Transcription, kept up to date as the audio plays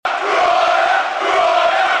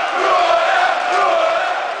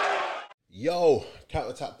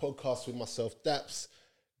Counter Attack podcast with myself, Daps.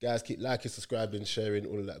 Guys, keep liking, subscribing, sharing,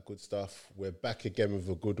 all of that good stuff. We're back again with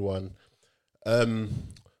a good one.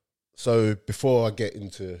 So before I get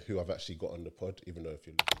into who I've actually got on the pod, even though if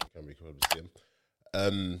you look at the camera, you can probably see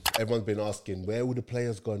them. Everyone's been asking, where all the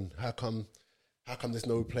players gone? How come there's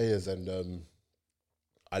no players? And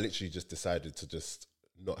I literally just decided to just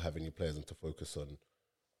not have any players and to focus on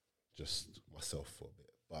just myself for a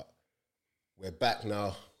bit. But we're back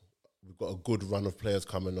now. We've got a good run of players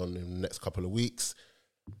coming on in the next couple of weeks.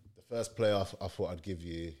 The first player I thought I'd give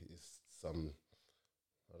you is some,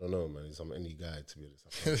 I don't know, man, some any guy, to be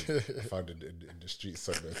honest. I found it in the streets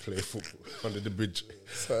somewhere playing football under the bridge.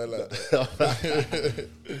 Something like that.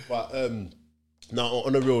 But now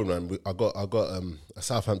on the real, man, I got a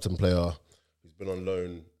Southampton player who's been on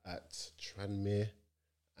loan at Tranmere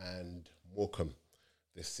and Morecambe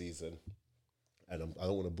this season, and I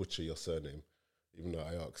don't want to butcher your surname, even though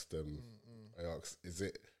I asked is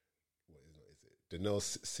it Dynel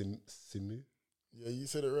Simeu? Yeah, you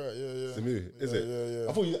said it right. Yeah. Simeu, is it? Yeah.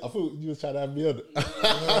 I thought you were trying to have me on. Nah.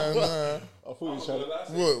 I thought you were trying to.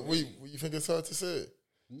 What you think it's hard to say?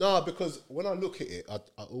 No, because when I look at it,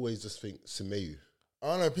 I always just think Simeu.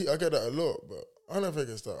 I don't know. I get that a lot, but I don't think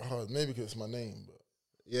it's that hard. Maybe because it's my name, but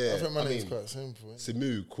Yeah, I think my name's quite simple.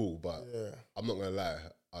 Simeu, cool, but Yeah. I'm not gonna lie.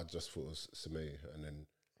 I just thought it was Simeu and then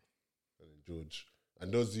George.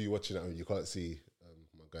 And those of you watching at home, you can't see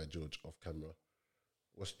my guy George off camera.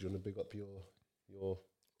 Do you want to big up your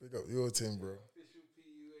Big up your team, bro.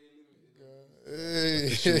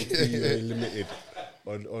 Official PUA Limited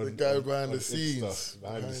on The guy on- behind on the Insta. scenes.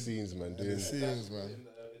 behind the scenes, man. Behind the scenes, man.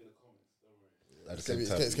 At the same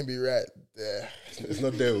time, It's gonna be right there. it's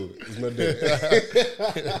not there. It's not there.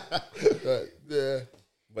 Right there.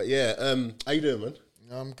 But yeah, how you doing, man?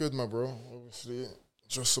 I'm good, my bro. Obviously,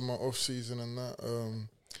 just on my off season and that.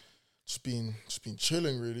 Just been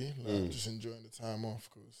chilling, really. Just enjoying the time off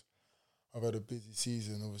because I've had a busy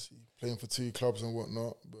season. Obviously, playing for 2 clubs and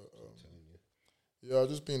whatnot. But yeah, I've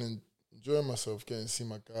just been enjoying myself, getting to see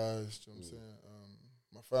my guys. Do you know what I'm saying?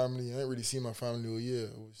 My family. I ain't really seen my family all year.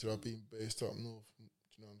 Obviously, I've been based up north. Do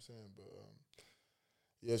you know what I'm saying? But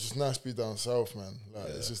yeah, it's just nice to be down south, man.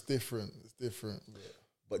 It's just different. It's different.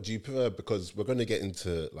 But do you prefer, because we're going to get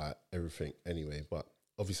into like everything anyway, but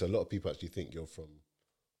obviously a lot of people actually think you're from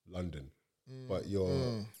London, but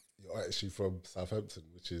you're actually from Southampton,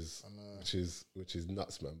 which is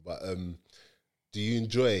nuts, man. But do you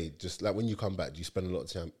enjoy, just like when you come back, do you spend a lot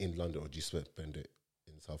of time in London or do you spend it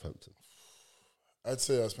in Southampton? I'd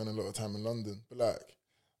say I spend a lot of time in London, but like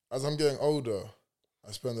as I'm getting older,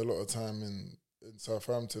 I spend a lot of time in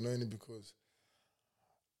Southampton only because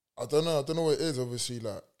I don't know what it is. Obviously,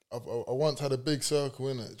 like I once had a big circle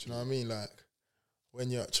in it. Do you know what I mean? Like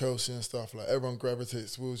when you're at Chelsea and stuff, like everyone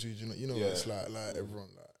gravitates towards you. You know what it's like everyone,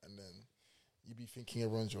 like, and then you be thinking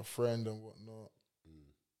everyone's your friend and whatnot.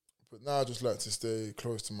 But now I just like to stay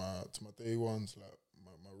close to my day ones, like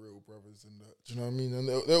my real brothers and that. Do you know what I mean? And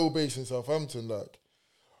they're all based in Southampton. Like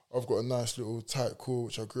I've got a nice little tight core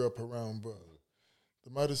which I grew up around. But the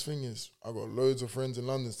maddest thing is I got loads of friends in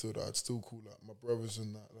London still that I'd still call like my brothers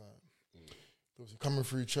and that. Like obviously coming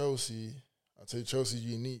through Chelsea, I'd say Chelsea's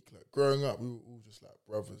unique. Like growing up, we were all just like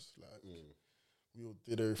brothers. Like we all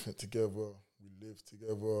did everything together. We lived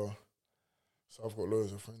together. So I've got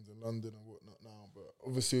loads of friends in London and whatnot now. But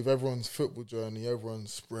obviously with everyone's football journey,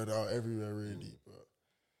 everyone's spread out everywhere really. But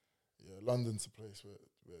yeah, London's a place where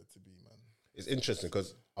to be, man. It's interesting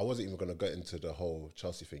because I wasn't even going to get into the whole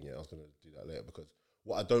Chelsea thing yet. I was going to do that later because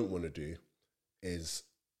what I don't want to do is,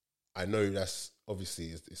 I know that's obviously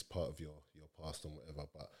it's part of your past and whatever,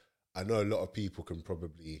 but I know a lot of people can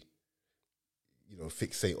probably,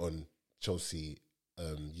 fixate on Chelsea,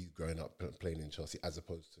 you growing up playing in Chelsea as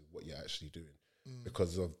opposed to what you're actually doing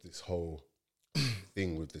because of this whole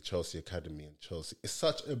thing with the Chelsea Academy and Chelsea. It's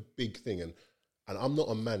such a big thing, and I'm not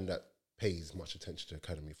a man that pays much attention to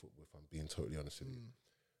academy football, if I'm being totally honest with you.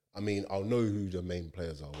 I mean, I'll know who the main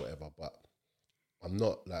players are or whatever, but I'm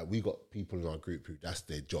not, like, we got people in our group who that's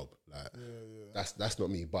their job. Like, that's not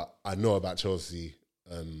me, but I know about Chelsea.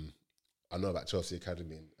 I know about Chelsea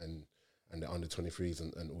Academy and the under-23s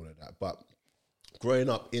and all of that. But growing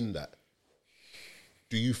up in that,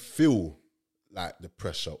 do you feel like the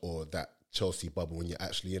pressure or that Chelsea bubble when you're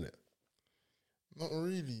actually in it? Not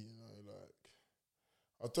really,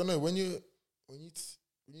 I don't know, when you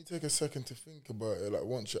take a second to think about it, like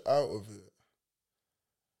once you're out of it,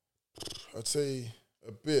 I'd say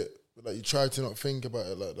a bit, but like you try to not think about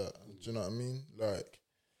it like that. Do you know what I mean? Like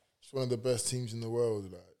it's one of the best teams in the world.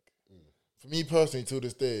 Like for me personally, till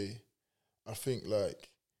this day, I think like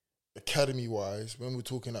academy wise, when we're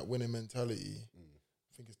talking like winning mentality,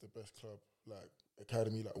 think it's the best club, like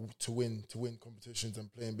academy, like to win competitions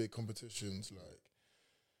and play in big competitions. Like,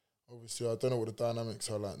 obviously, I don't know what the dynamics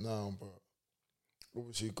are like now, but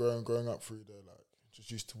obviously growing up through there, like,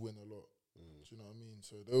 just used to win a lot. Do you know what I mean?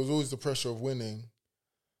 So there was always the pressure of winning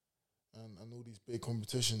and all these big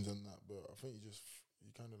competitions and that, but I think you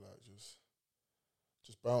kind of like just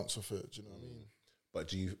bounce off it. Do you know what I mean?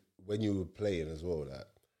 But when you were playing as well, like,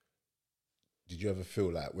 did you ever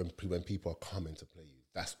feel like when people are coming to play you,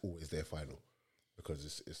 that's always their final?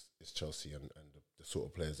 Because it's Chelsea and the sort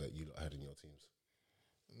of players that you lot had in your teams.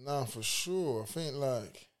 Nah, for sure. I think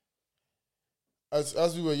like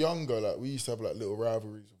as we were younger, like we used to have like little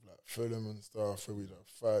rivalries with like Fulham and stuff, where we'd have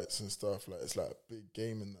fights and stuff. Like it's like a big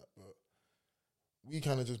game in that, but we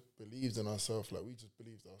kind of just believed in ourselves. Like we just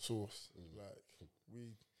believed our source.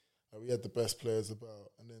 Like we had the best players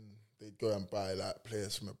about, and then they'd go and buy like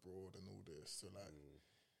players from abroad and all this. So like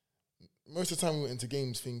most of the time we went into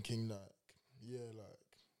games thinking like, yeah, like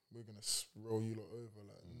we're gonna roll you lot over,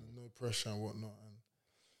 like no pressure and whatnot.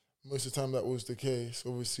 And most of the time that was the case.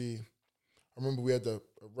 Obviously, I remember we had a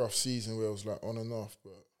rough season where it was like on and off,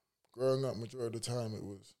 but growing up, majority of the time it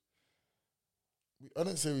was. I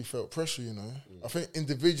don't say we felt pressure, you know. I think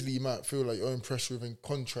individually you might feel like your own pressure within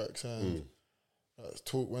contracts and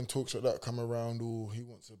when talks like that come around, or he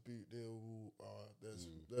wants a boot deal,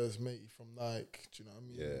 there's matey from Nike, do you know what I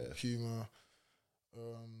mean? Yeah. Puma.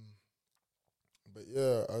 But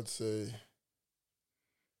yeah, I'd say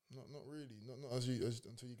not really, not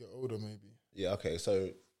until you get older, maybe. Yeah, okay.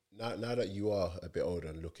 So now that you are a bit older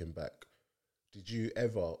and looking back, did you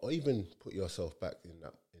ever, or even put yourself back in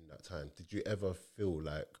that time, did you ever feel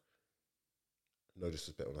like, no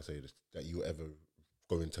disrespect when I say this, that you were ever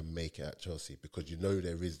going to make it at Chelsea? Because you know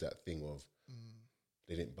there is that thing of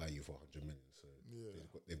they didn't buy you for 100 million, so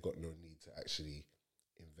they've got no need to actually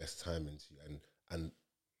invest time into you. And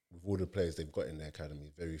with all the players they've got in their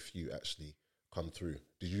academy, very few actually come through.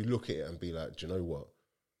 Did you look at it and be like, do you know what?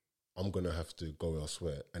 I'm going to have to go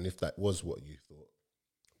elsewhere. And if that was what you thought,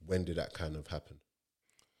 when did that kind of happen?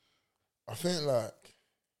 I think, like,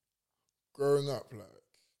 growing up, like,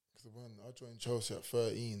 because when I joined Chelsea at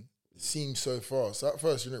 13, it seemed so fast. At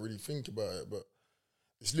first, you didn't really think about it, but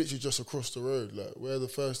it's literally just across the road. Like, where the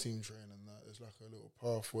first team train and that, there's like a little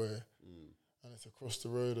pathway, and it's across the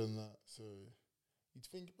road and that. So you'd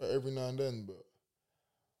think about it every now and then, but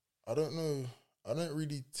I don't know. I don't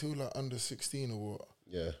really till like under 16 or what.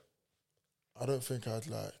 Yeah. I don't think I'd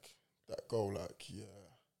like that goal, like, yeah.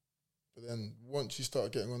 But then once you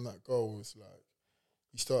start getting on that goal, it's like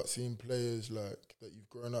you start seeing players like that you've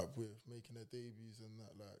grown up with making their debuts and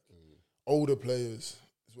that, like older players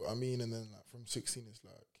is what I mean. And then like from 16, it's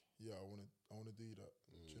like, yeah, I want to do that.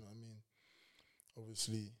 Do you know what I mean?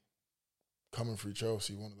 Obviously, coming through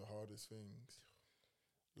Chelsea, one of the hardest things.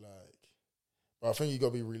 Like, but I think you got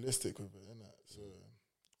to be realistic with it, innit? So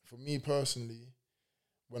for me personally,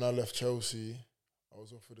 when I left Chelsea, I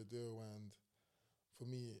was offered a deal, and for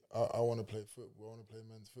me, I want to play football. I want to play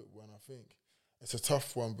men's football, and I think it's a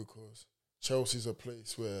tough one because Chelsea's a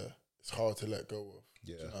place where it's hard to let go of.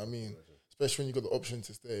 Yeah. Do you know what I mean? Especially when you got the option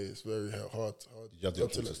to stay, it's very hard. You have the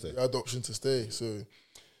option to stay. You have the option to stay, so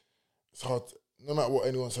it's hard. No matter what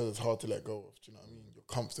anyone says, it's hard to let go of. Do you know what I mean? You're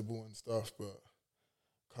comfortable and stuff, but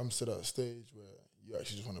it comes to that stage where you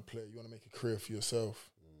actually just want to play. You want to make a career for yourself,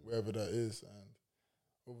 wherever that is, and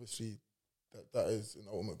obviously that is an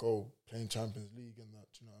ultimate goal, playing Champions League and that.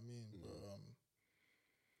 Do you know what I mean? But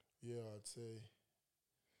yeah, I'd say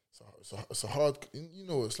it's a hard. You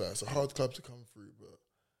know what it's like. It's a hard club to come through, but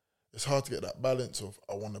it's hard to get that balance of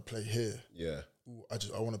I want to play here. Yeah. Ooh,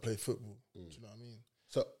 I want to play football. Do you know what I mean?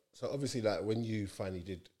 So obviously, like when you finally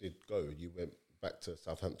did go, you went back to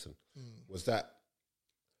Southampton. Was that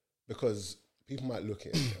because people might look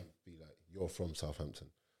at it and be like, "You're from Southampton,"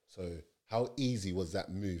 so how easy was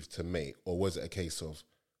that move to make, or was it a case of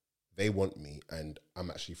they want me and I'm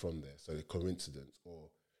actually from there, so a coincidence, or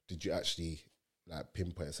did you actually like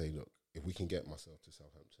pinpoint and say, look, if we can get myself to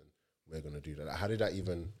Southampton, we're gonna do that? Like, how did that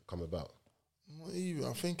even come about? Not even.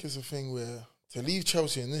 I think it's a thing where to leave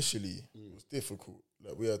Chelsea initially was difficult.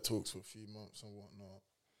 Like we had talks for a few months and whatnot.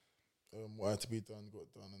 What had to be done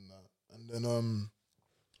got done and that, and then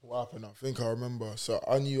what happened? I think I remember. So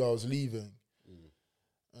I knew I was leaving.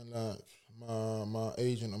 And like my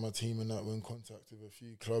agent and my team and that were in contact with a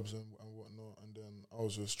few clubs and whatnot, and then I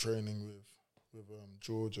was just training with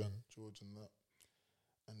George and that,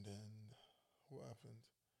 and then what happened?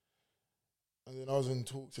 And then I was in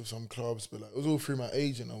talks with some clubs, but like it was all through my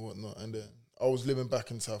agent and whatnot, and then I was living back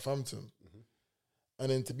in Southampton, and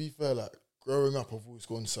then to be fair, like growing up, I've always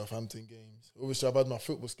gone to Southampton games. Obviously, I've had my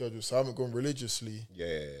football schedule, so I haven't gone religiously.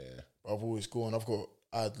 Yeah. But I've always gone.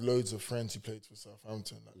 I had loads of friends who played for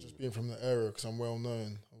Southampton. Like just being from the area, because I'm well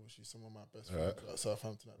known. Obviously, some of my best friends were at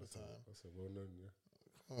Southampton at the time. That's a well known, yeah.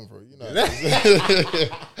 Come on, bro. You know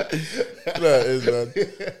that is, man.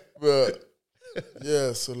 But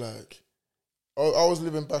yeah, so like, I was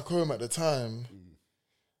living back home at the time,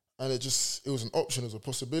 and it was an option, it was a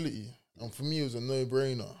possibility. And for me, it was a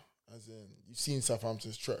no-brainer. As in, you've seen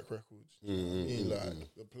Southampton's track records. You know what I mean?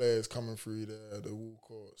 Like, the players coming through there, the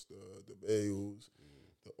Walcotts, the Bales,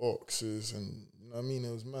 the Oxes, and, you know what I mean?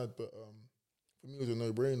 It was mad. But for me, it was a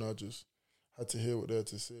no-brainer. I just had to hear what they had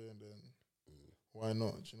to say, and then why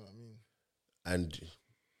not? Do you know what I mean? And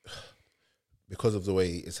because of the way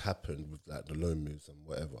it's happened with like the loan moves and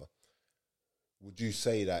whatever, would you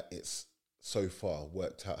say that it's so far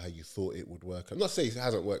worked out how you thought it would work? I'm not saying it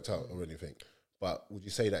hasn't worked out or anything, but would you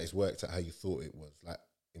say that it's worked out how you thought it was? Like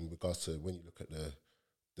in regards to when you look at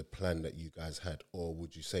the plan that you guys had, or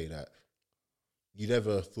would you say that you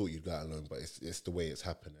never thought you'd go out alone, but it's the way it's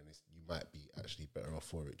happened, and you might be actually better off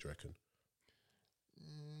for it? Do you reckon?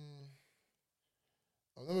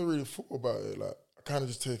 I've never really thought about it. Like, I kind of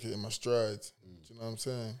just take it in my stride. Do you know what I'm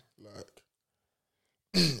saying? Like,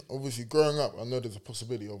 obviously, growing up, I know there's a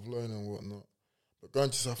possibility of learning and whatnot. But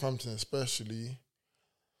going to Southampton especially,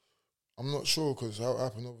 I'm not sure, because how it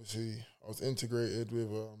happened, obviously, I was integrated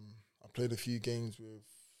with, I played a few games with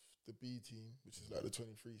the B team, which is like the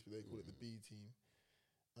 23s, but they call it the B team.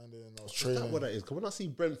 And then I was training. Is that what that is? Because when I see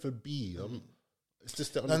Brentford B, it's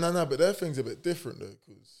just... No, but their thing's a bit different, though,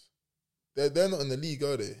 because they're not in the league,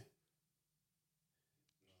 are they?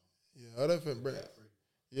 Yeah, I don't think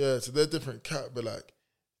yeah, so they're different cat, but like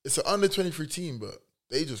it's an under 23 team, but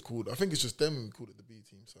they just called. I think it's just them who called it the B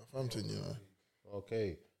team, Southampton. You know.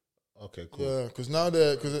 Okay, cool. Yeah, because now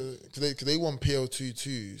because they won PL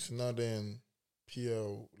 2 so now they're in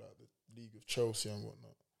PL, like the league of Chelsea and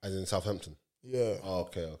whatnot. As in Southampton. Yeah. Oh,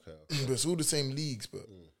 okay. But it's all the same leagues, but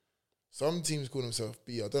some teams call themselves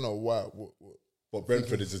B. I don't know why. What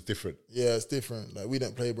Brentford is different. Yeah, it's different. Like we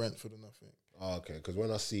don't play Brentford or nothing. Oh, okay, because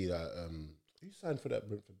when I see that, who signed for that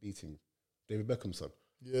Brentford B team? David Beckham's son.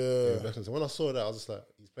 Yeah. David Beckham's son. When I saw that, I was just like,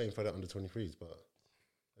 he's playing for that under 23s, but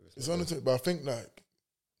it's on but I think like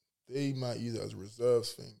they might use it as a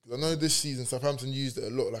reserves thing. Because I know this season Southampton used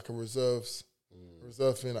it a lot like a reserve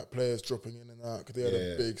thing, like players dropping in and out because they had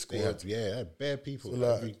a big squad. They had bare people. So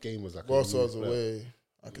every game was like. Whilst I was away,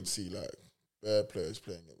 I could see like bare players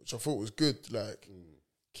playing it, which I thought was good. Like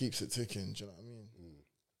keeps it ticking. Do you know what I mean?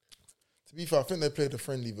 To be fair, I think they played a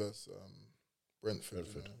friendly versus Brentford.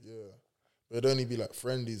 You know? Yeah, but it'd only be like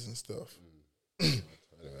friendlies and stuff. Anyway.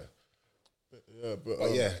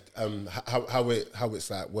 But how it's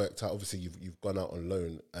like worked out. Obviously, you've gone out on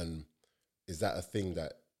loan, and is that a thing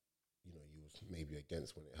that you was maybe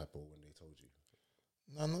against when it happened, when they told you?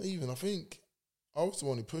 No, not even. I think I was the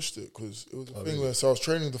one who pushed it because it was a thing where I was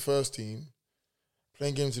training the first team,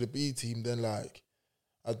 playing games with the B team. Then like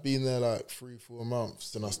I'd been there like 3-4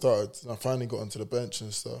 months. Then I finally got onto the bench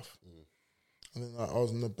and stuff. And then like, I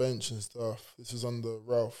was on the bench and stuff. This was under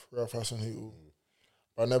Ralph Hasenhüttl.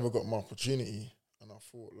 But I never got my opportunity. And I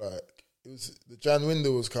thought like it was the Jan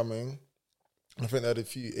window was coming. And I think they had a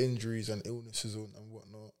few injuries and illnesses and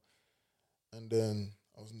whatnot. And then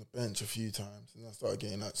I was on the bench a few times, and I started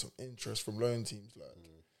getting like some interest from loan teams. Like,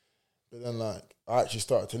 but then like I actually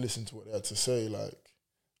started to listen to what they had to say. Like,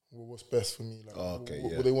 well, what's best for me? Like,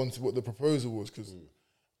 what they wanted, what the proposal was, because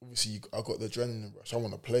obviously I got the adrenaline rush. I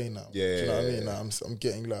want to play now. Do you know what I mean? Like, I'm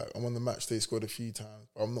getting like I'm on the match day squad a few times,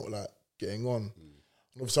 but I'm not like getting on.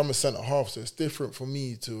 And obviously I'm a centre half, so it's different for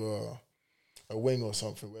me to a wing or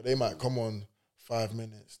something where they might come on 5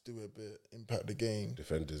 minutes, do a bit, impact the game.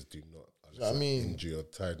 Defenders do not. You know what I mean? Injury or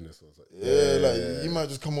tiredness or something. Yeah, you might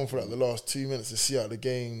just come on for like the last 2 minutes to see out the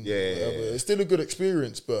game. It's still a good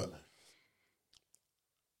experience, but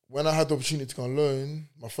when I had the opportunity to go on loan,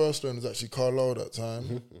 my first loan was actually Carlisle that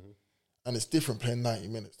time, and it's different playing 90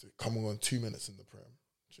 minutes to coming on 2 minutes in the Prem.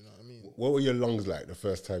 Do you know what I mean? What were your lungs like the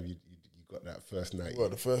first time you got that first 90? Well,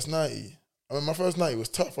 the first 90. I mean, my first 90 was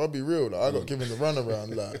tough. I'll be real. Like, I got given the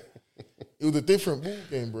runaround. Like, it was a different ball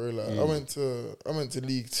game, bro. Like, I went to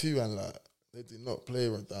League 2 and like they did not play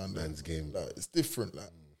right down there. Man's game. Like, it's different. Like,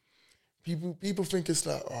 people think it's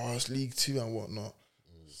like, oh, it's League 2 and whatnot.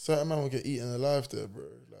 Certain man will get eaten alive there, bro.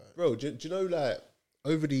 Like, bro, do you know, like,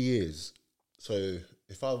 over the years, so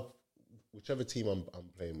whichever team I'm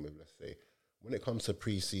playing with, let's say, when it comes to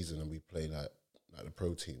pre-season and we play like the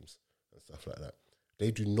pro teams and stuff like that,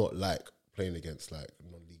 they do not like playing against like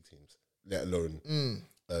non-league teams, let alone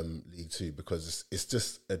League 2, because it's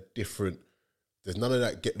just a different There's none of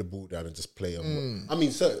that. Get the ball down and just play. I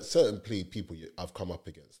mean, certain people I've come up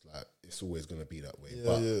against, like it's always going to be that way.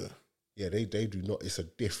 Yeah, they do not. It's a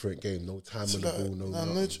different game. No time on the ball.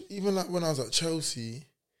 No. Even like when I was at Chelsea,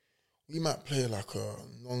 we might play like a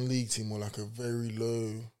non-league team or like a very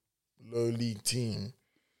low league team,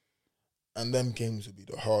 and them games would be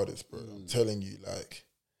the hardest, bro. I'm telling you, like,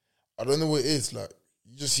 I don't know what it is, like,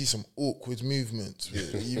 you just see some awkward movements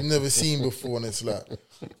you've never seen before, and it's like,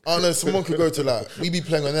 I don't know, someone could go to like, we be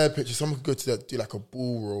playing on their pitch, someone could go to do like a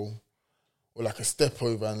ball roll or like a step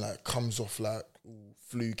over and like comes off like all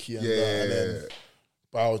fluky and that, and then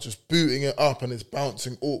Bow just booting it up and it's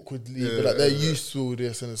bouncing awkwardly, but like they're used to all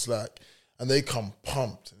this, and it's like, and they come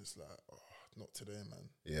pumped, and it's like, oh, not today, man.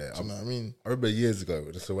 Yeah, do you know what I mean? I remember years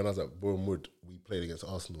ago, so when I was at Boreham Wood, we played against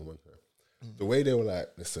Arsenal one time. The way they were like,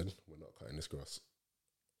 listen, we're not cutting this grass.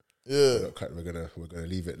 Yeah. We're gonna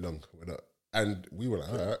leave it long. We're not, and we were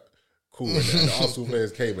like, all right, cool. And the Arsenal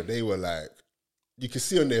players came and they were like, you could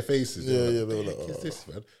see on their faces. They were like, what's this,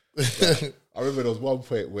 man? Like, I remember there was one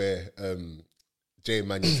point where Jay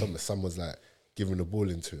Emmanuel Thomas, someone was like giving the ball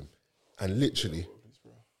into him, and literally,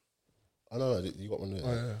 I know you got one there.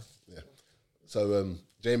 Oh, yeah. So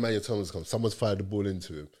Jay Emmanuel Thomas comes, someone's fired the ball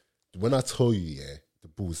into him. When I told you, the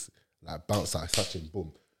ball's like bounced out, touching,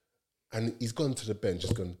 boom, and he's gone to the bench,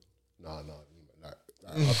 just gone, nah,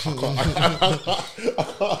 I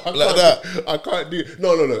can't do it.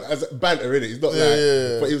 No. As banter, innit? He's not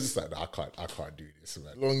but he was just like, nah, I can't do this,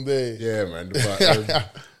 man. Long day. Yeah, man. But,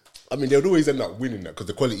 I mean, they would always end up winning that because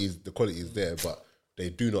the quality is there, but they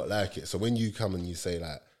do not like it. So when you come and you say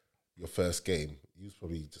like your first game, you was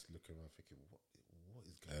probably just looking around thinking, what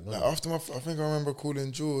is going on? Like after I think I remember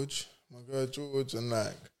calling George, my guy George, and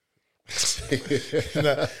like,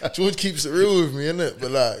 George keeps it real with me, innit? But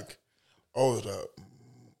like, I was like,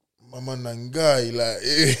 my man Nangai, like,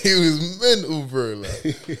 it was mental, bro.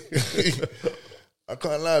 Like, I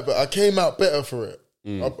can't lie, but I came out better for it.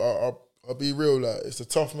 I'll be real, like, it's the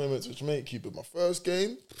tough moments which make you. But my first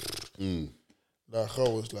game, like, I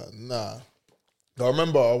was like, nah. I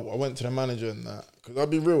remember I went to the manager and that, because I'll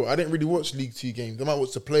be real, I didn't really watch League 2 games. I might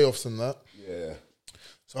watch the playoffs and that. Yeah.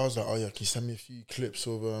 So I was like, oh yeah, can you send me a few clips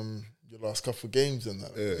of your last couple of games and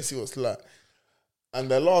that? Let's see what's like. And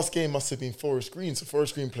their last game must have been Forest Green. So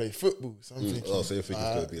Forest Green play football. So I'm thinking, oh, so you think it's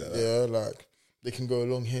going to be like that? Yeah, like, they can go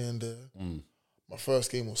along here and there. My first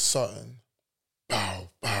game was Sutton. Bow,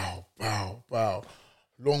 bow, bow, bow.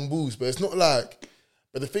 Long balls. But it's not like...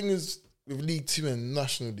 But the thing is, with League 2 and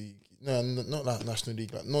National League, no, not like National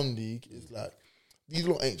League, like non-league, is like, these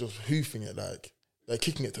lot ain't just hoofing it, like, they're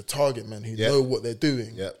kicking it to target men who know what they're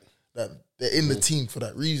doing. Yep. That they're in the team for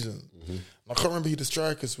that reason. I can't remember who the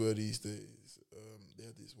strikers were these days. They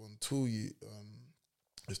had this one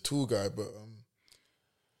this tall guy, but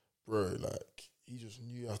bro, like, he just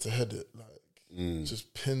knew how to head it, like,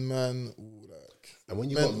 just pin man, like. And when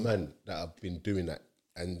you got men that have been doing that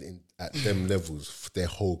and at them levels for their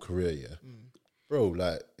whole career, bro,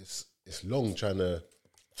 like, it's long trying to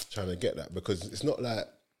get that, because it's not like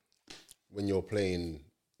when you're playing,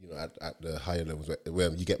 you know, at the higher levels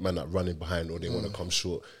where you get man that running behind or they want to come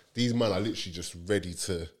short. These men are literally just ready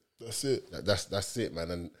to. That's it. That's it,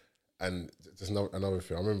 man. And there's another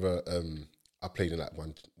thing. I remember I played in like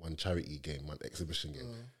one charity game, one exhibition game,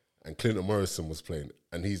 and Clinton Morrison was playing,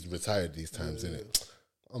 and he's retired these times, innit?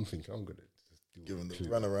 I'm thinking I'm gonna give him the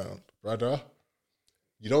run around, brother.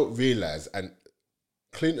 You don't realize, and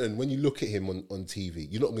Clinton, when you look at him on TV,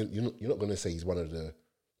 you're not gonna say he's one of the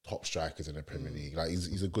top strikers in the Premier League. Like,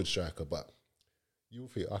 he's a good striker, but you'll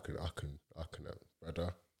think I can,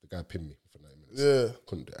 brother. The guy pinned me for 9 minutes. Yeah,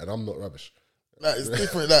 couldn't do it. And I'm not rubbish. Like, it's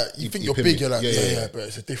different. Like, you think you're big, you're like, yeah, but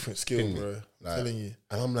it's a different skill, bro. Like, I'm telling you.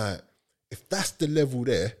 And I'm like, if that's the level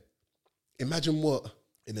there, imagine what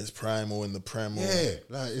in his prime or in the prime. Yeah,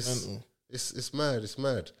 like it's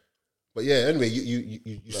mad. But yeah, anyway,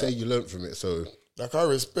 you say you learned from it, so like, I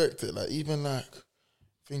respect it. Like, even like,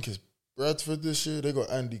 I think it's Bradford this year. They got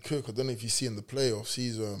Andy Cook. I don't know if you see in the playoffs.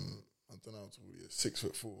 He's I don't know how tall he is,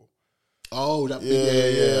 6'4". Oh, that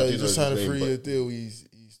yeah. He just signed a 3-year deal. He's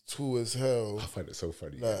tall as hell. I find it so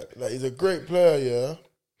funny. Like he's a great player, yeah.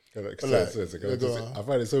 I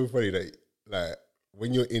find it so funny that, like,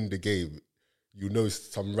 when you're in the game, you know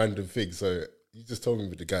some random thing. So you just told me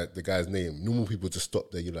the guy's name. Normal people just stop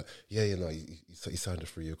there. You're like, he signed a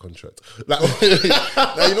 3-year contract. Like,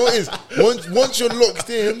 now, you know what it is? Once you're locked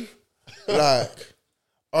in, like,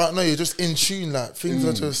 I don't know, you're just in tune. Like, things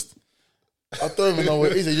are just, I don't even know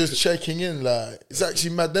what it is. You're just checking in. Like, it's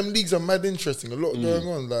actually mad. Them leagues are mad interesting. A lot going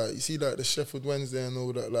on. Like, you see, like, the Sheffield Wednesday and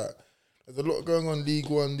all that. Like, there's a lot going on League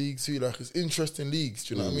One, League Two. Like, it's interesting leagues.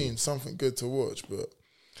 Do you know what I mean? Something good to watch. But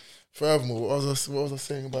furthermore, what was I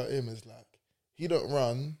saying about him is like he don't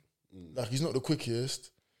run. Like, he's not the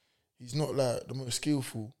quickest. He's not like the most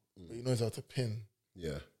skillful, but he knows how to pin.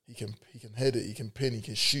 Yeah, he can head it. He can pin. He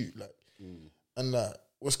can shoot. Like, and like,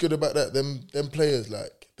 what's good about that? Them players,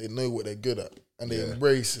 like, they know what they're good at and they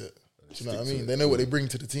embrace it. Do you know what I mean? They know what they bring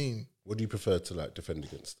to the team. What do you prefer to like defend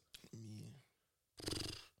against?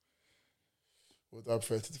 What do I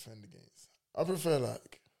prefer to defend against? I prefer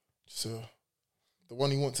like just the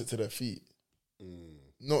one who wants it to their feet.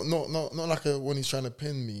 Not like a one who's trying to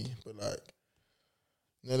pin me, but like,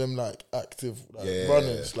 you know, them like active like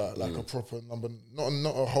runners, like a proper number, not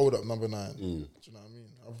a hold up number 9. Do you know what I mean?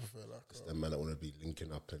 I prefer like it's the man that want to be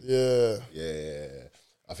linking up and yeah.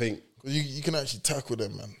 I think because you can actually tackle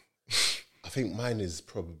them, man. I think mine is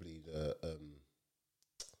probably the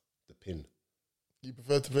pin. You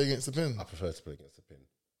prefer to play against the pin? I prefer to play against the pin.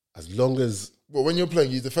 As long as... Well, when you're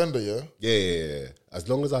playing, you defender, yeah? Yeah. As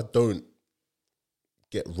long as I don't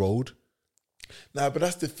get rolled... Nah, but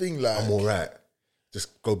that's the thing, like... I'm all right.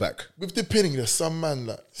 Just go back. With the pinning, there's some man,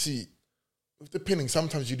 like... See, with the pinning,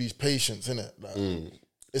 sometimes you lose patience, innit? Like,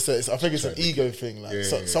 I think it's an ego thing. Like,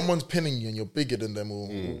 someone's pinning you and you're bigger than them or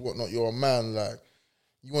whatnot. You're a man, like...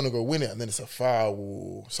 You want to go win it and then it's a foul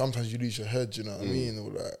or sometimes you lose your head, you know what I mean?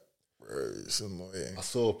 Or like... It's annoying. I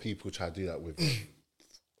saw people try to do that with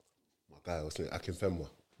my guy, what's his name? Akinfenwa.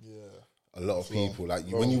 Yeah. A lot of people, like,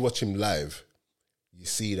 when you watch him live, you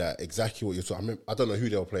see that exactly what you're talking. I don't know who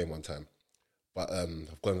they were playing one time, but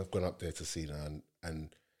I've gone up there to see now, and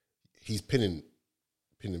he's pinning.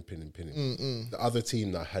 The other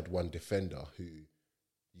team that had one defender who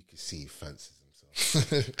you could see fancies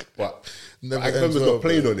himself, but Akinfenwa's not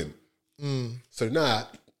playing on him. So now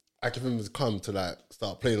Akinfenwa's come to like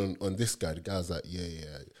start playing on this guy. The guy's like,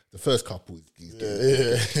 yeah. The first couple, he's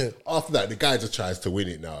getting After that, the guy just tries to win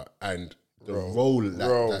it now, and the role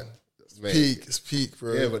it's peak,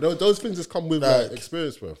 bro. Yeah, but those things just come with like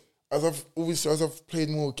experience, bro. As I've played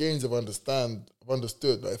more games, I've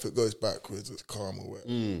understood that if it goes backwards, it's calm or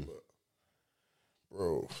whatever. But,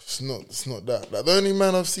 bro, it's not that. Like, the only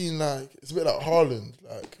man I've seen, like, it's a bit like Haaland,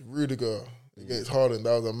 like Rudiger against Haaland.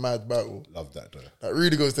 That was a mad battle. Love that though. Like,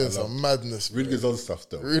 Rudiger's doing some madness. Rudiger's on stuff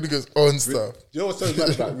though. Rudiger's on stuff. You know what's so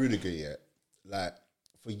mad about Rudiger? Yeah, like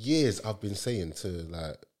for years I've been saying to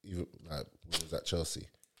like even like when he was at Chelsea,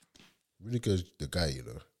 Rudiger's the guy, you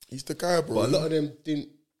know. He's the guy, bro. But a lot of them didn't.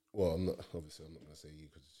 Well, I'm not going to say you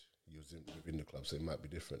because you was within the club, so it might be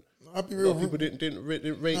different. I'll be real. People didn't rate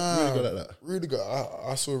Rudiger like that. Rudiger,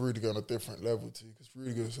 I saw Rudiger on a different level too because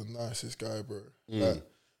Rudiger's the nicest guy, bro. Like,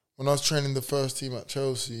 when I was training the first team at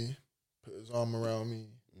Chelsea, put his arm around me,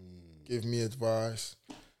 give me advice,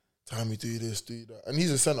 tell me do this, do that. And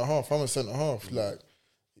he's a centre-half, I'm a centre-half. Like,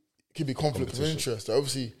 it could be conflict of interest.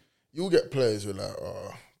 Obviously, you'll get players who are like,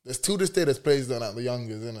 there's till this day there's players that are like the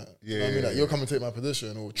youngers, innit? Yeah, you know what I mean? Like, you're coming to take my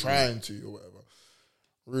position or trying to or whatever.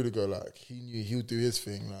 Rudiger, like, he knew he'll do his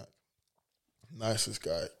thing, like, nicest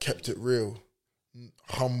guy, kept it real,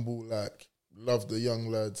 humble, like, loved the young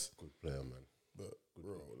lads. Good player, man.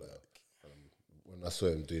 Bro, like, when I saw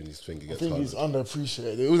him doing his thing against I think he's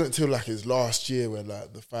underappreciated. It wasn't until like his last year where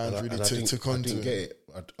like the fans took on to him. I didn't get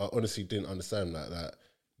it. I honestly didn't understand that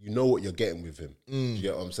you know what you're getting with him. Do you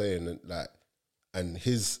get what I'm saying? And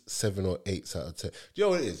his 7 or 8 out of 10. Do you know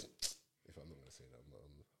what it is? If I'm not going to say that,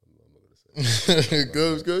 I'm not going to say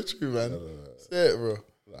it. Go true, man. No. Say it, bro.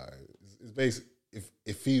 Like, it's basically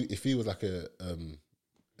if he was like an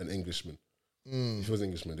Englishman. If he was an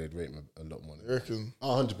Englishman, they'd rate him a lot more. You reckon?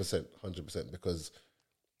 100%, because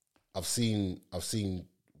I've seen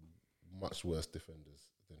much worse defenders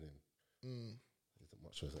than him.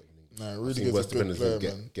 Much worse in England. Nah, really gets a good player,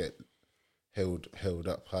 man. Get held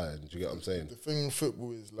up high. Do you get what I'm saying? The thing in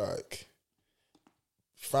football is like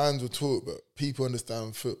fans will talk, but people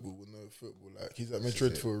understand football will know football. Like, he's at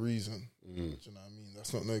Madrid for a reason. Do you know what I mean?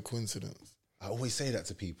 That's not no coincidence. I always say that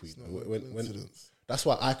to people. It's not no coincidence. That's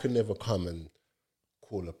why I could never come and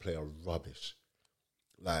call a player rubbish.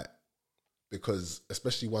 Like, because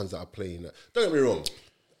especially ones that are playing. Don't get me wrong.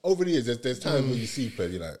 Over the years, there's times when you see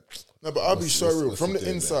players, you're like... No, but I'll be so real. From the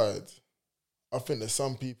inside, I think there's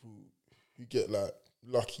some people who get like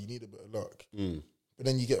lucky, need a bit of luck. But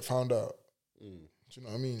then you get found out. Do you know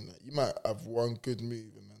what I mean? Like, you might have one good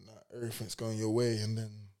move and then like, everything's going your way and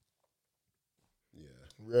then... Yeah.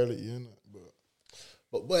 Reality, innit?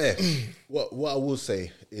 But what I will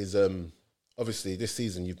say is, obviously this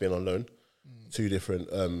season you've been on loan, 2 different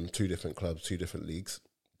clubs, 2 different leagues.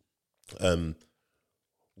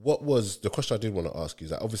 What was the question I did want to ask you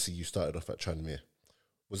is that obviously you started off at Tranmere.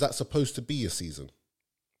 Was that supposed to be a season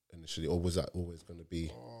initially, or was that always going to be?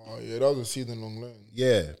 Oh yeah, that was a season-long loan.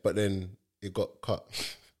 Yeah, but then it got cut.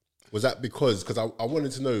 Was that because I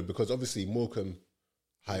wanted to know, because obviously Morecambe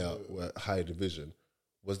higher division,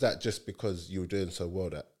 was that just because you were doing so well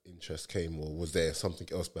that interest came, or was there something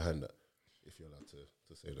else behind that, if you're allowed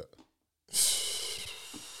to say that?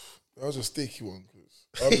 That was a sticky one, because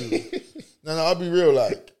I'll be real,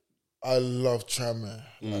 like, I love Tranmere.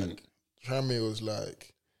 Like, Tranmere was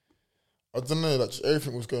like, I don't know, like, just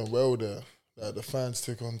everything was going well there. Like, the fans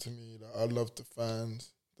took on to me. Like, I loved the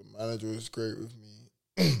fans. The manager was great with me.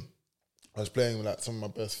 I was playing with, like, some of my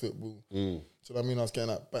best football. So, I mean, I was getting,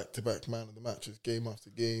 like, back-to-back man of the matches, game after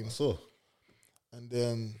game. I saw. And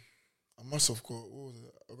then I must have got,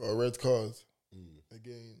 I got a red card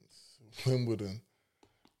against Wimbledon.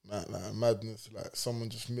 Like madness, like someone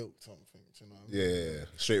just milked something, you know what I mean? Yeah.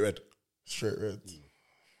 Straight red. Straight red.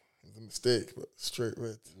 It was a mistake, but straight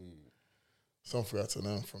red. Something I had to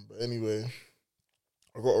learn from. But anyway,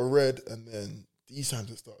 I got a red, and then these times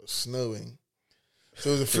it started snowing. So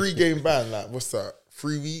it was a 3-game ban, like, what's that,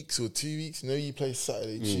 3 weeks or 2 weeks? You know, you play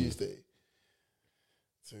Saturday, Tuesday.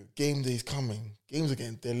 So game day's coming. Games are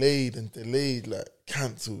getting delayed, like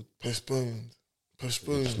cancelled, postponed.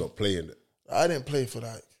 Just not playing it. I didn't play for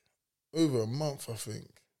like over a month, I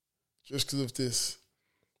think, just because of this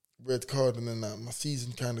red card. And then like, my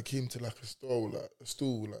season kind of came to like a stall.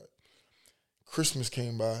 Like Christmas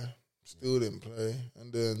came by, still didn't play,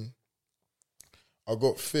 and then I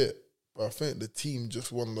got fit, but I think the team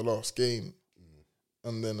just won the last game.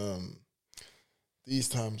 And then these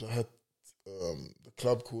times I had the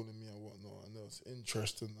club calling me and whatnot, and there was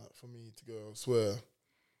interest in that for me to go elsewhere.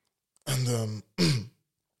 And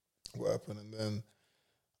what happened? And then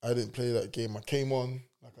I didn't play that game. I came on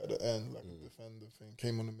like at the end, like a defender thing.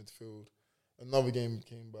 Came on the midfield. Another game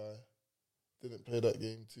came by. Didn't play that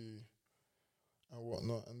game too, and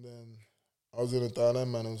whatnot. And then I was in a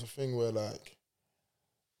dilemma, and it was a thing where like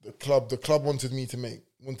the club wanted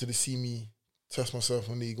to see me test myself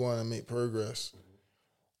in League One and make progress,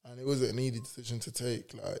 and it wasn't an easy decision to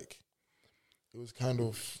take. Like it was kind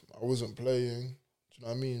of, I wasn't playing. Do you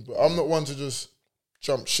know what I mean? But I'm not one to just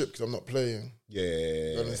jump ship because I'm not playing.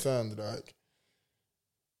 Yeah. You understand? Like,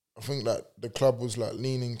 I think like the club was like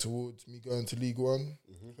leaning towards me going to League One.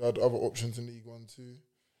 I had other options in League One too,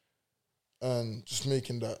 and just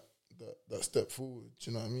making that step forward. Do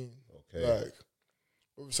you know what I mean? Okay. Like,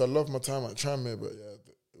 obviously, I love my time at Tranmere, but yeah,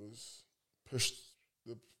 it was pushed.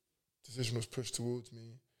 The decision was pushed towards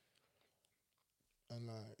me, and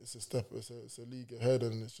like it's a step. It's a league ahead,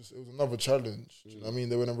 and it was another challenge. Do you know what I mean?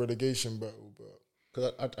 They were in a relegation battle, but.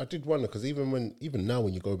 Because I did wonder, because even now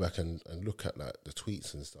when you go back and look at like the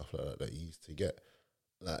tweets and stuff like that you used to get,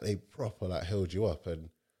 like they proper like held you up. And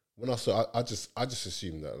when I saw, I just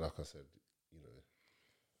assumed that, like I said, you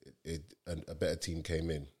know, a better team came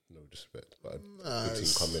in, no disrespect, but a good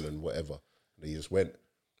team come in and whatever, and they just went.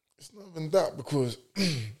 It's not even that, because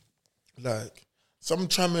like some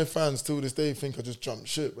Tranmere fans till this day think I just jumped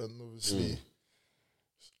ship, and obviously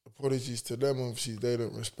apologies to them. Obviously they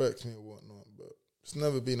don't respect me or whatnot, but. It's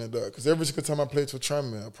never been like that. Because every single time I played for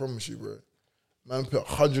Tranmere, I promise you, bro, man put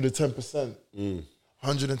 110%.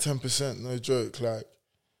 110%, no joke. Like,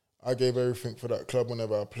 I gave everything for that club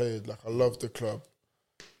whenever I played. Like, I love the club.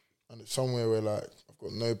 And it's somewhere where, like, I've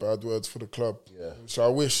got no bad words for the club. Yeah. So I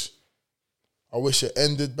wish it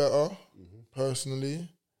ended better, personally.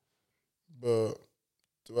 But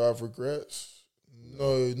do I have regrets?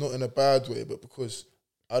 No, not in a bad way, but because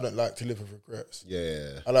I don't like to live with regrets.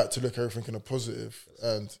 Yeah. I like to look at everything in a positive,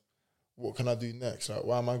 and what can I do next? Like,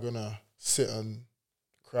 why am I going to sit and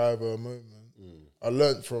cry over a moment? I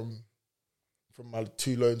learned from my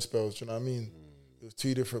 2 loan spells, do you know what I mean? It was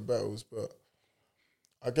 2 different battles, but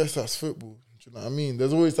I guess that's football, do you know what I mean?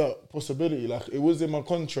 There's always that possibility. Like, it was in my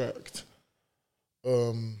contract,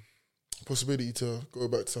 possibility to go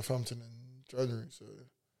back to Southampton in January, so.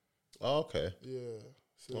 Oh, okay. Yeah.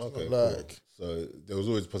 So it's okay, not like... Cool. So there was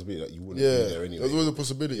always a possibility that you wouldn't be there anyway. There was always a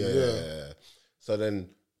possibility, yeah. So then,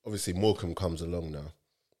 obviously, Morecambe comes along now.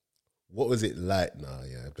 What was it like now,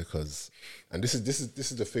 Because, and this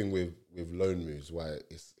is the thing with loan moves, why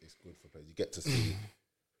it's good for players. You get to see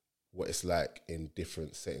what it's like in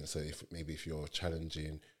different settings. So if you're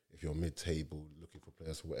challenging, if you're mid-table, looking for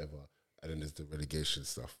players or whatever, and then there's the relegation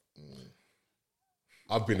stuff.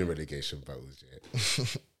 I've been in relegation battles,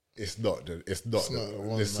 It's not the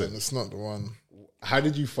one, listen, man. It's not the one. How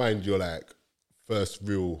did you find your like first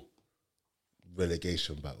real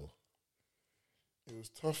relegation battle? It was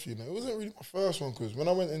tough, you know. It wasn't really my first one, because when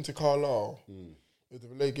I went into Carlisle, with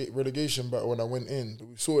the relegation battle when I went in, but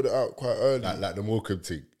we sorted it out quite early. Like the Morecambe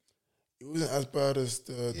thing. It wasn't as bad as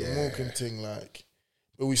the Morecambe thing, like,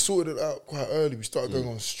 but we sorted it out quite early. We started going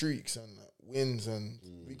on streaks and wins, and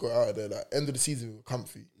we got out of there. Like, end of the season, we were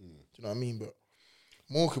comfy. Do you know what I mean? But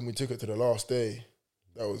Morecambe, we took it to the last day.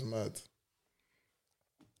 That was mad.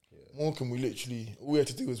 Yeah. Morecambe, we literally, all we had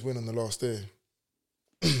to do was win on the last day.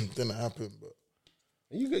 Didn't happen, but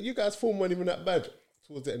you guys' form weren't even that bad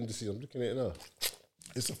towards the end of the season. I'm looking at it now.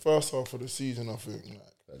 It's the first half of the season, I think.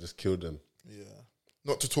 Like, I just killed them. Yeah.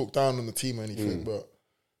 Not to talk down on the team or anything, but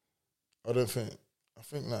I think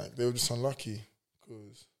like they were just unlucky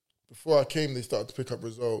because before I came, they started to pick up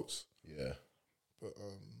results. Yeah. But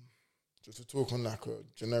just to talk on like a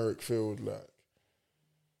generic field, like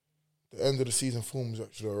the end of the season form was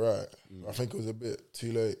actually all right. I think it was a bit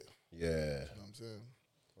too late. Yeah. You know what I'm saying?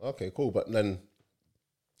 Okay, cool. But then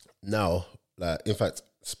now, like, in fact,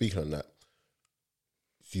 speaking on that,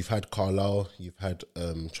 so you've had Carlisle, you've had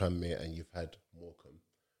Tranmere, and you've had Morecambe.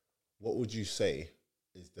 What would you say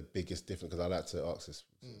is the biggest difference? Because I like to ask this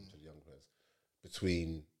to the young players,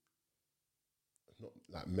 between not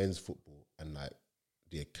like men's football and like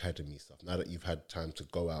the academy stuff. Now that you've had time to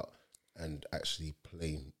go out and actually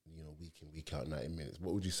play, week in, week out, 90 minutes,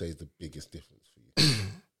 what would you say is the biggest difference for you?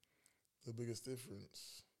 The biggest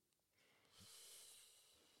difference?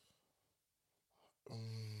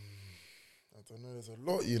 I don't know, there's a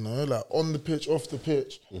lot, like on the pitch, off the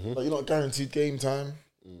pitch. Like, you're not guaranteed game time.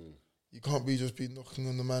 You can't just be knocking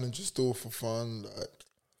on the manager's door for fun. Like,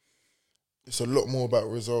 it's a lot more about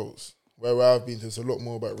results. Where I've been, there's a lot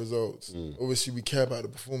more about results. Obviously, we care about the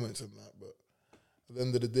performance and that, but at the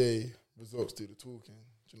end of the day, results do the talking.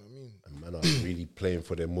 Do you know what I mean? And man are really playing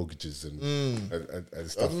for their mortgages and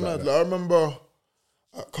stuff like that. Like, I remember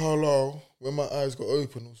at Carlisle, when my eyes got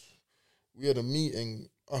open, we had a meeting,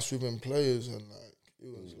 us within players, and like it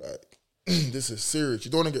was like, this is serious.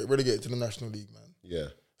 You don't want to get relegated to the National League, man. Yeah.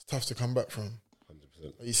 It's tough to come back from. 100%.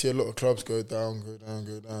 Like, you see a lot of clubs go down.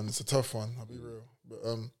 It's a tough one, I'll be real. But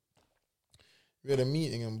we had a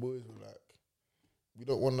meeting and boys were like, we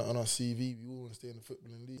don't want that on our CV. We all want to stay in the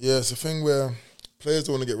footballing league. Yeah, it's a thing where players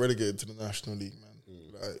don't want to get relegated to the National League, man.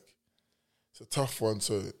 Like, it's a tough one.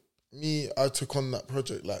 So I took on that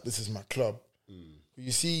project like, this is my club.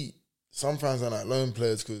 You see, some fans are like loan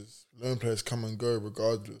players because loan players come and go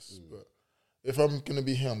regardless. But if I'm going to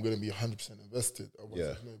be here, I'm going to be 100% invested. Otherwise,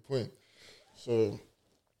 there's no point. So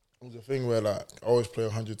it was a thing where like I always play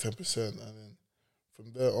 110%. And then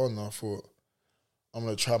from there on, I thought, I'm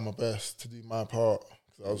going to try my best to do my part.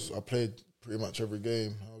 Cause I played pretty much every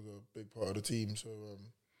game. I was a big part of the team. So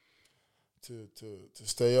to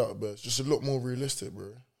stay up, but it's just a lot more realistic, bro.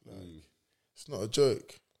 Like, it's not a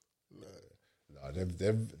joke.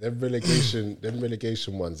 Them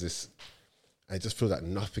relegation ones, I just feel like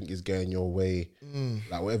nothing is going your way.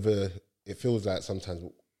 Like whatever, it feels like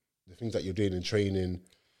sometimes the things that you're doing in training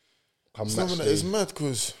it's mad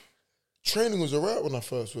because training was alright when I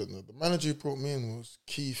first went there. The manager who brought me in was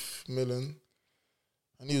Keith Millen,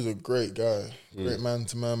 and he was a great guy, great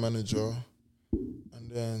man-to-man manager.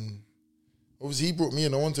 And then obviously he brought me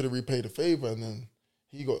in. I wanted to repay the favour, and then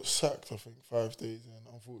he got sacked, I think, 5 days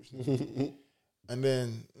in, unfortunately. And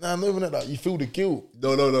then, not even that, like, you feel the guilt.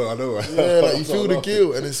 No, I know. Yeah, like, you feel the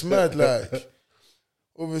guilt, and it's mad, like,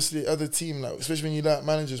 obviously, other team, like, especially when you like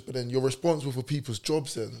managers, but then you're responsible for people's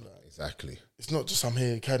jobs then. Like, exactly. It's not just I'm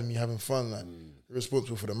here academy having fun, like, you're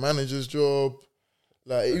responsible for the manager's job.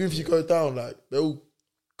 Like, even if you go down, like, they'll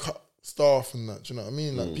cut staff and that, do you know what I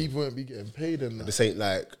mean? Like, people won't be getting paid and that. This ain't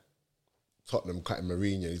like Tottenham cutting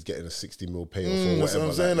Mourinho, he's getting a 60 mil payoff or whatever. That's what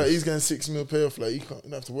I'm saying, like, he's getting 6 mil payoff, like, you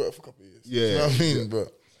don't have to work for a couple of years. Yeah. You know what I mean?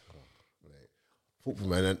 But football,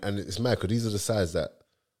 man, and it's mad because these are the sides that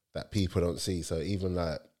people don't see. So even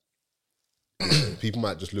like, people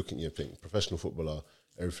might just look at you and think, professional footballer,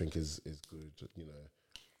 everything is good,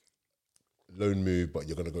 loan move, but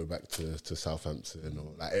you're going to go back to Southampton,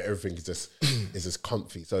 or like everything is just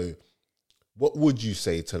comfy. So what would you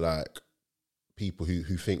say to like people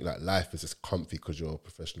who think like life is just comfy because you're a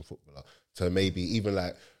professional footballer? So maybe even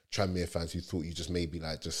like Tranmere fans who thought you just maybe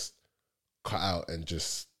like just cut out and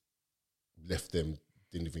just left them,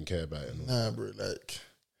 didn't even care about it. Nah, bro, like,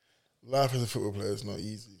 life as a football player is not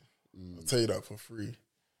easy. I'll tell you that for free.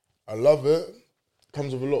 I love it.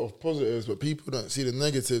 Comes with a lot of positives, but people don't see the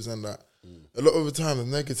negatives, and that a lot of the time the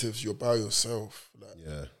negatives you're by yourself.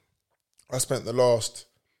 Like, I spent the last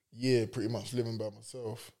year pretty much living by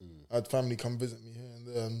myself. I had family come visit me here and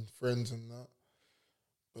there and friends and that.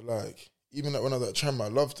 But like, even when I was at Tranmere, I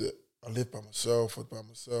loved it. I lived by myself, I was by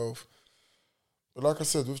myself. But like I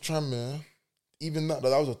said, with Tranmere, even that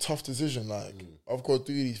was a tough decision. Like, I've got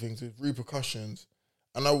to do these things with repercussions.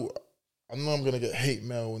 And I know I'm going to get hate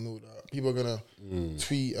mail and all that. People are going to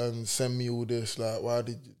tweet and send me all this. Like, why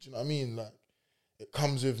did you... Do you know what I mean? Like, it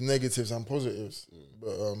comes with negatives and positives.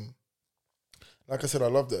 But, like I said, I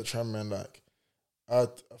loved it at Tram, man. Like, I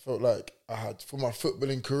felt like I had... For my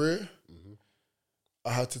footballing career,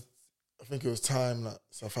 I had to... I think it was time, like,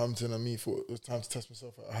 Southampton and me thought it was time to test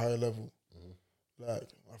myself at a higher level. Like,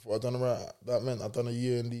 I thought I'd done it right. That meant I'd done a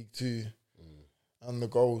year in League Two, and the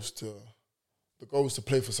goals to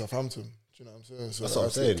play for Southampton. Do you know what I'm saying? So that's what I'm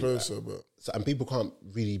saying. Closer, but and people can't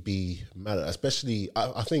really be mad at, especially.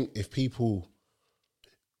 I think if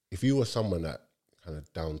you were someone that kind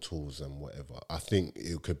of down tools and whatever, I think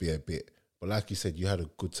it could be a bit. But like you said, you had a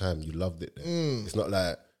good time. You loved it. It's not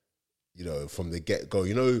like, you know, from the get go.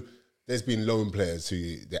 You know, there's been loan players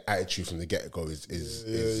who their attitude from the get go is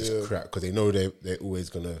just crap because they know they're always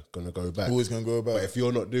gonna go back. Always gonna go back. But if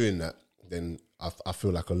you're not doing that, then I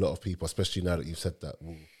feel like a lot of people, especially now that you've said that,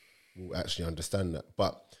 will actually understand that.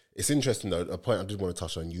 But it's interesting though. A point I did want to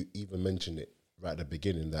touch on. You even mentioned it right at the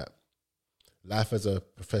beginning that life as a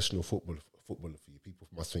professional footballer for you, people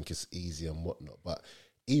must think it's easy and whatnot. But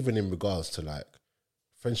even in regards to like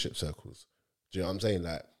friendship circles, do you know what I'm saying?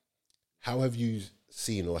 Like, how have you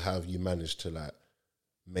seen or how have you managed to like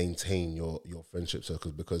maintain your friendship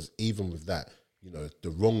circles? Because even with that, you know,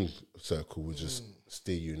 the wrong circle will just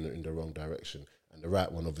steer you in the wrong direction, and the right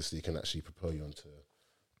one obviously can actually propel you onto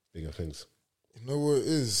bigger things. You know what it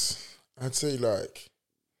is? I'd say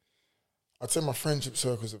my friendship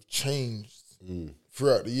circles have changed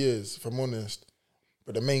throughout the years, if I'm honest,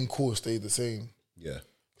 but the main core stayed the same. Yeah.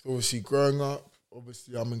 Obviously, growing up,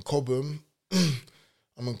 I'm in Cobham.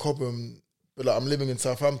 But like, I'm living in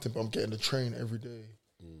Southampton, but I'm getting the train every day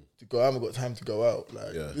to go. I haven't got time to go out.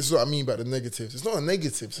 Like, this is what I mean by the negatives. It's not a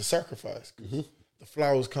negative, it's a sacrifice. The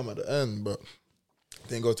flowers come at the end, but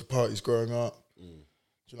didn't go to parties growing up. Do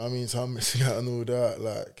you know what I mean? So I'm missing out on all that.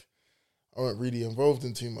 Like, I wasn't really involved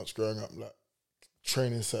in too much growing up. Like,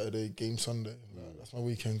 training Saturday, game Sunday. Like, that's my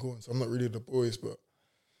weekend going. So I'm not really the boys, but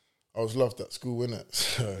I was loved at school, innit?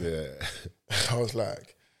 So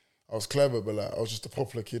I was clever, but like I was just a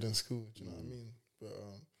popular kid in school. Do you know what I mean? But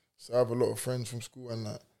so I have a lot of friends from school, and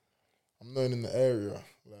like I'm known in the area.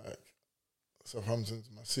 Like Southampton's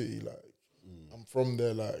my city. Like I'm from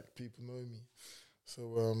there. Like people know me.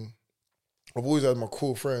 So I've always had my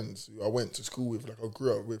core friends who I went to school with. Like I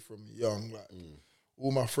grew up with from young. Like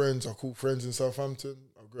all my friends are cool friends in Southampton.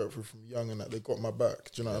 I grew up with from young, and like they got my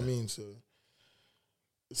back. Do you know what I mean? So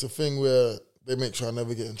it's a thing where they make sure I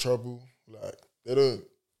never get in trouble. Like they don't.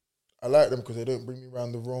 I like them because they don't bring me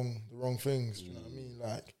around the wrong things. Do you know what I mean?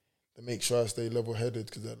 Like, they make sure I stay level-headed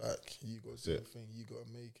because they're like, you got to do the thing, you got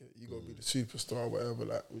to make it, you got to be the superstar, whatever,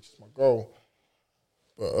 like, which is my goal.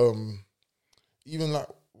 But even like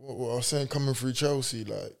what I was saying, coming through Chelsea,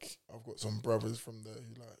 like, I've got some brothers from there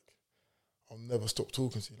who, like, I'll never stop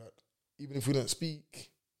talking to. Like, even if we don't speak,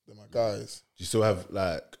 they're my guys. Do you still have,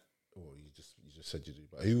 like, well, you just said you do,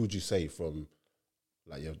 but who would you say from,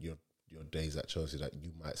 like, your days at Chelsea that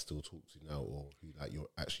you might still talk to now, or who like you're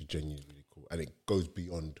actually genuinely really cool, and it goes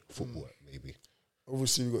beyond football maybe?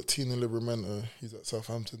 Obviously we've got Tina Libramento, he's at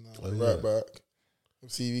Southampton now, right back.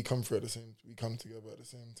 Obviously we come together at the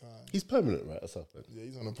same time. He's permanent, right, at Southampton? Yeah,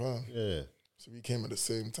 he's on a perm. Yeah. So we came at the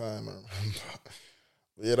same time, I remember.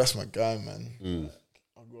 But yeah, that's my guy, man.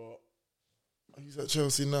 He's at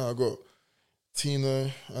Chelsea now. I got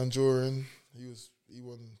Tino Anjorin. He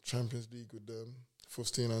won Champions League with them.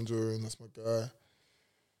 Faustino Anjorin, that's my guy.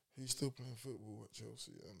 He's still playing football at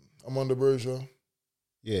Chelsea. I'm on the Berger.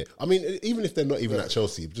 Yeah, I mean, even if they're not even at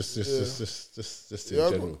Chelsea, just in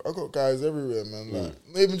general. I got guys everywhere, man. Like,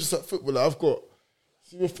 not even just at football. Like,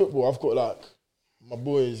 with football, I've got like my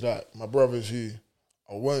boys, like my brothers who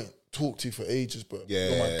I won't talk to for ages, but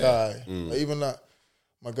you're my guy. Like, even like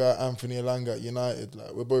my guy Anthony Elanga at United,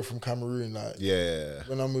 like we're both from Cameroon. Like,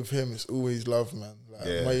 when I'm with him, it's always love, man.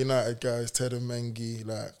 Like my United guys, Ted and Mengi,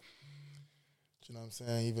 like, do you know what I'm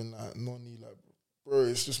saying? Even like Noni, like, bro,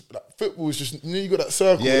 it's just like football is just, you know, you got that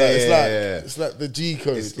circle. It's like the G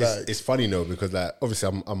code. It's funny though because like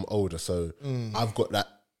obviously I'm older, so I've got that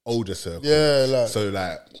older circle. Yeah, like so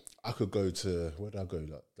like I could go to where did I go?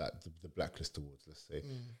 Like the Blacklist Awards, let's say,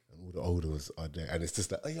 and all the older ones are there, and it's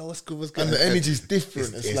just like, oh yo, what's good? And the energy's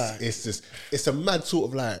different. It's a mad sort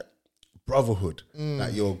of like brotherhood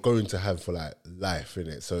that you're going to have for like life,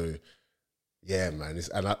 innit? So yeah, man,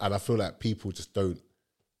 and I feel like people just don't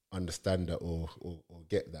understand that or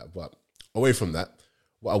get that. But away from that,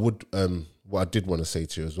 what I did want to say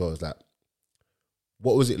to you as well is that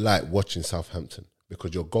what was it like watching Southampton?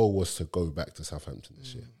 because your goal was to go back to Southampton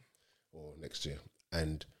this year or next year.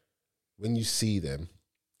 And when you see them,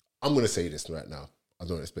 I'm going to say this right now. I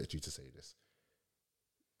don't expect you to say this.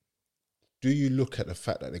 Do you look at the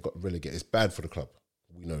fact that they got relegated? It's bad for the club.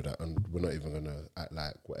 We know that, and we're not even going to act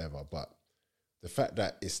like whatever. But the fact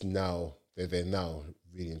that it's now, they're now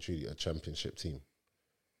really and truly a championship team.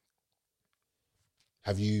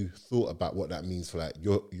 Have you thought about what that means for like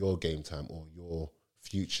your game time or your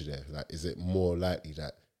future there? Like, is it more likely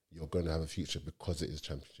that you're going to have a future because it is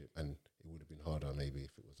championship, and it would have been harder maybe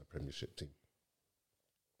if it was a Premiership team?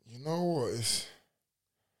 You know what? It's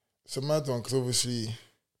a mad one because obviously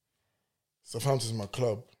Southampton's my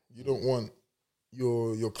club. You don't want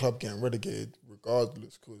your club getting relegated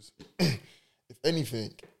regardless, because if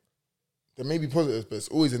anything, there may be positives, but it's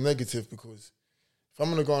always a negative, because if I'm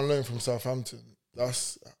going to go on loan from Southampton,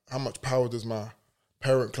 that's how much power does my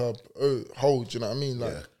parent club hold, do you know what I mean?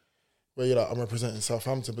 Like, where you're like, I'm representing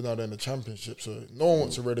Southampton, but now they're in the Championship, so no one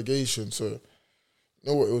wants a relegation. So, you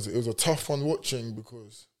know what, it was a tough one watching,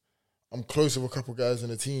 because I'm close with a couple of guys in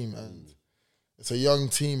the team, and it's a young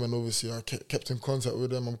team, and obviously I kept in contact with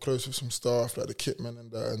them. I'm close with some staff, like the kitman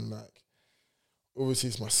and that, and like, obviously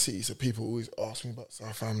it's my city, so people always ask me about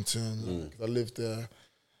Southampton, because I live there.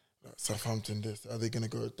 Like, Southampton, this, are they going to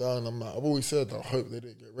go down? I'm like, I've always said I hope they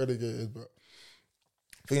didn't get relegated, but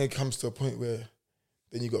I think it comes to a point where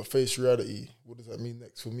then you got to face reality. What does that mean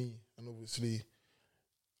next for me? And obviously,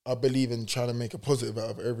 I believe in trying to make a positive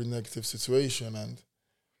out of every negative situation. And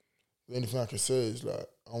the only thing I can say is, like,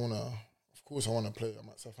 I want to play. I'm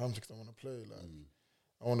at Southampton because I want to play. Like,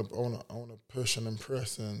 I want to push and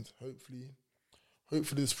impress, and hopefully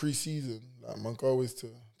this pre-season, like, my goal is to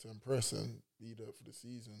impress and lead up for the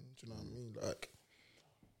season. Do you know what I mean?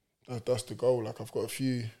 Like, that's the goal. Like, I've got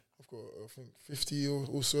I think 50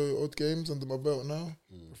 or so odd games under my belt now,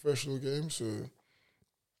 professional games. So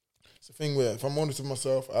it's a thing where if I'm honest with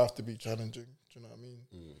myself, I have to be challenging. Do you know what I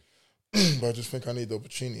mean? But I just think I need the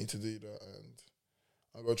opportunity to do that, and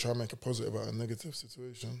I've got to try and make a positive out of a negative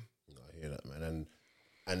situation. I hear that, man.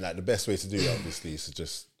 And like, the best way to do that, obviously, is to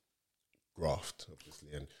just graft,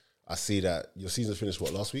 obviously. And I see that your season finished,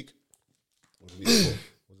 what, last week? Or the week before?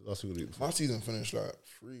 Was it last week or the week before? My season finished like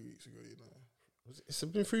 3 weeks ago, you know. It's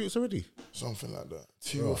been 3 weeks already? Something like that.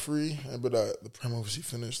 2 or 3. But the Prem obviously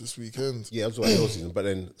finished this weekend. Yeah, that's what your season. But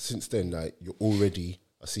then since then, like, you're already,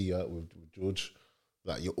 I see you out with George,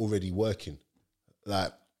 like, you're already working.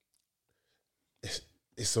 Like,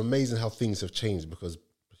 it's amazing how things have changed, because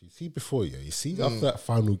you see before, you see after that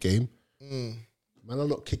final game, man, I'm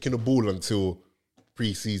not kicking the ball until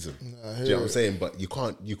pre-season. Do you know what I'm saying? But you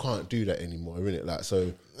can't do that anymore, innit? Like,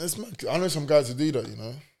 so I know some guys who do that, you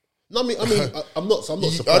know. No, I mean, I'm not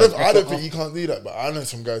surprised. I don't think you can't do that, but I know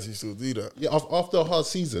some guys who still do that. Yeah, after a hard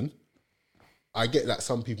season, I get that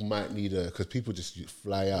some people might need because people just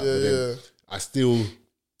fly out. Yeah, but then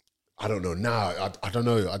I don't know now. I don't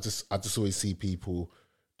know. I just always see people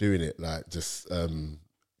doing it, like, just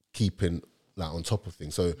keeping, like, on top of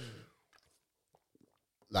things. So,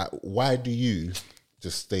 like, why do you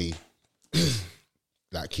just stay,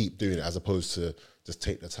 like, keep doing it as opposed to just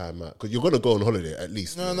take the time out? Because you're going to go on holiday at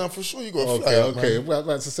least. No, for sure you got to fly out, okay. Man. Well, I was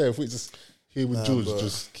about to say, if we just here with George,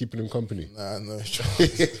 just keeping him company. No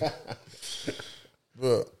chance.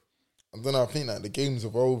 But I don't know, I think, like, the game's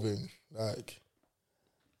evolving. Like,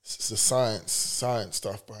 it's the science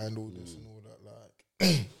stuff behind all this and all that.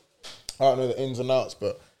 Like, I don't know the ins and outs,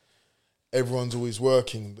 but everyone's always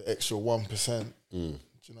working the extra 1%. Do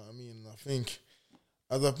you know what I mean? And I think,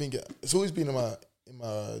 as I've been it's always been in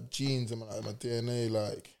my genes and my DNA.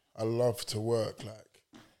 Like, I love to work.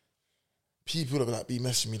 Like, people that like be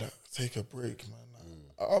messaging me like, take a break, man.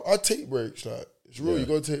 Like, I take breaks. Like, it's real. You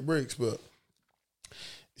got to take breaks, but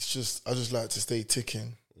it's just, I just like to stay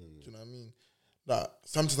ticking. Do you know what I mean? Like,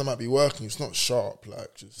 sometimes I might be working. It's not sharp.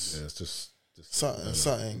 Like, it's just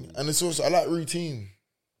something. And it's also, I like routine.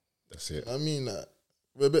 That's it. I mean, like,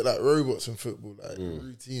 we're a bit like robots in football. Like,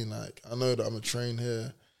 routine. Like, I know that I'm a train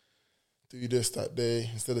here, do this that day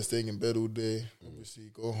instead of staying in bed all day. Obviously,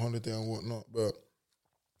 go on holiday and whatnot. But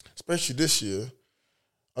especially this year,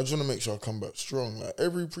 I just want to make sure I come back strong. Like,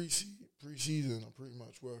 every pre-season, I pretty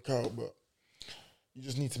much work out, but you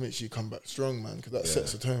just need to make sure you come back strong, man, because that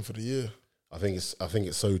sets the tone for the year. I think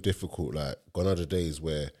it's so difficult. Like, gone are the days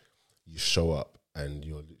where you show up and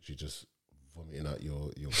you're literally just vomiting out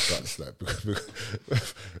your guts. Like,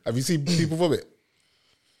 have you seen people vomit?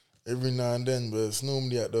 Every now and then, but it's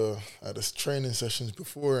normally at the training sessions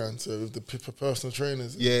beforehand. So with the personal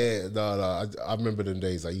trainers. Yeah, no. I remember them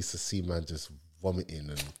days. I used to see man just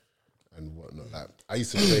vomiting and whatnot. Like, I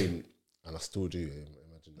used to train, and I still do.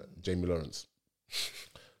 Imagine that. Jamie Lawrence.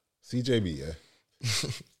 See Jamie, yeah.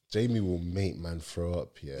 Jamie will make man throw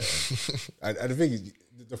up, yeah. and the thing is,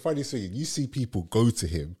 the funniest thing is, you see people go to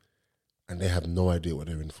him and they have no idea what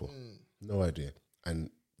they're in for. No idea. And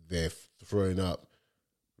they're throwing up,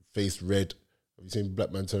 face red. Have you seen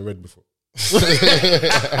black man turn red before?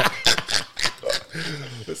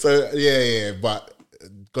 So, yeah, but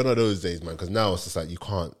gone are those days, man, because now it's just like you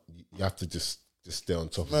have to just stay on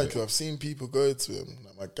top of it. I've seen people go to him,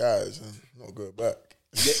 like my guys, and not go back.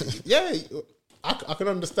 Yeah, I can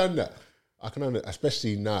understand that.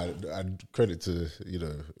 Especially now, and credit to,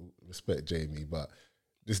 respect Jamie, but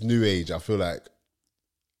this new age, I feel like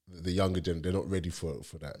the younger gen, they're not ready for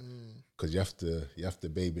that, because you have to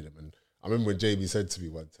baby them. And I remember when Jamie said to me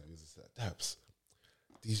one time, he was just like, Daps,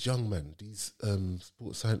 these young men, these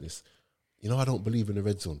sports scientists, I don't believe in the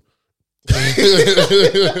red zone. You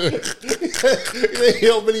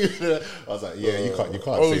don't believe in that. I was like, yeah, you can't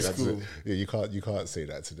say that to them. Yeah, you can't say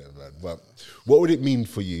that to them, man. But what would it mean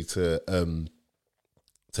for you to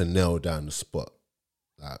nail down the spot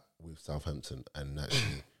with Southampton and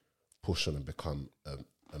actually push on and become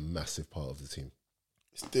a massive part of the team?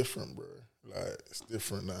 It's different, bro. Like, it's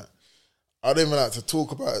different. Like, I don't even like to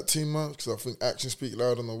talk about it too much because I think actions speak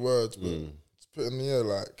louder than the words. But it's put in the air,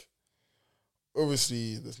 like,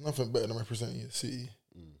 obviously, there's nothing better than representing your city.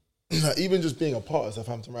 Like, even just being a part of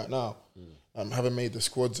Southampton right now, having made the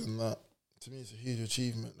squads and that, to me, it's a huge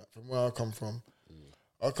achievement. Like, from where I come from,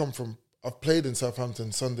 I've played in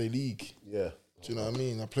Southampton Sunday League. Yeah. Do you know what I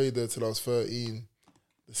mean? I played there till I was 13.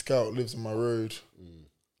 The scout lives on my road.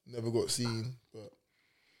 Never got seen, but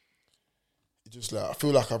it just like I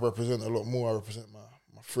feel like I represent a lot more. I represent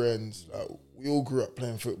my friends. Like, we all grew up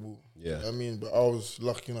playing football. Yeah. You know what I mean? But I was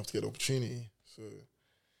lucky enough to get the opportunity. So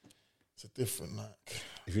it's a different, like...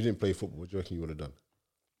 If you didn't play football, what do you reckon you would have done?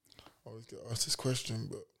 I always get asked this question,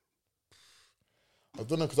 but I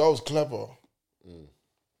don't know, because I was clever.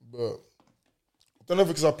 But I don't know if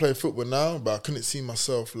it's because I play football now, but I couldn't see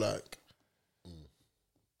myself, like,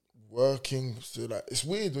 working. So, like, it's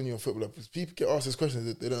weird when you're a footballer, because people get asked this question,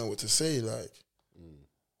 they don't know what to say, like...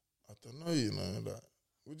 I don't know, like...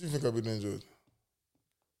 What do you think I'll be doing, George?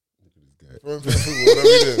 What are we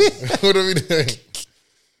doing? What are we doing?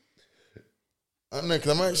 I don't know,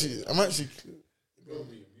 because I'm actually.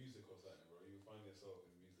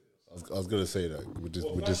 I was gonna say that. With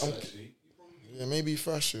this. Yeah, maybe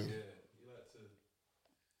fashion.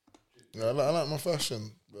 Yeah, I like my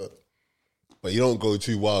fashion, but you don't go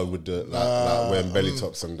too wild with the like wearing belly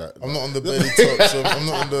tops and that. I'm not on the belly tops. I'm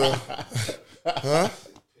not on the.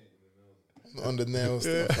 Not on the nails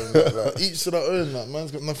stuff. Like, each to their own. Like,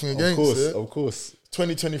 man's got nothing against it. Of course.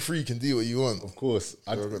 2023 can do what you want. Of course.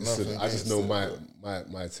 I just know my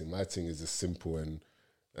thing. My thing is just simple and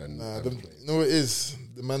you know what it is?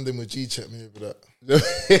 The man them with G-check me over that.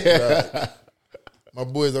 Like, my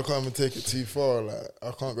boys, I can't even take it too far. Like,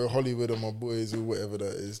 I can't go Hollywood on my boys or whatever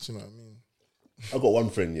that is. Do you know what I mean? I got one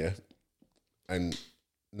friend, yeah, and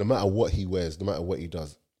no matter what he wears, no matter what he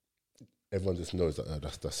does, everyone just knows that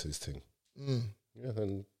that's his thing. Yeah,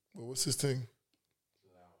 and what's his thing?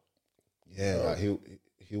 Yeah, like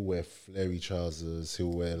he'll wear flary trousers.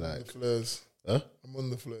 He'll wear like the flares. Huh? I'm on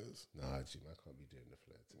the flares. Nah, Jim, I can't be doing the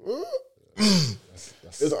flares.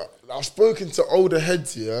 That's I've spoken to older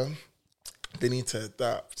heads. Yeah, they need to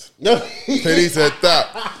adapt. No, they need to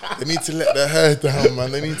adapt. They need to let their hair down,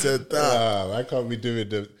 man. They need to adapt. Nah, I can't be doing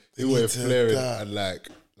the. He wear flaring and like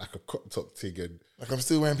a crop top thing and like I'm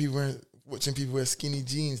still watching people wear skinny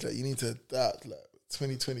jeans. Like, you need to adapt. Like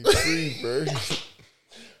 2023, bro.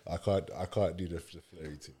 I can't do the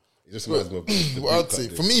flary thing. It just reminds me of what I'd say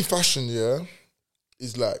for me, fashion,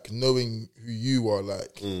 is like knowing who you are.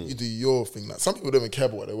 Like you do your thing. Like, some people don't even care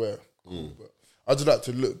about what they wear. But I just like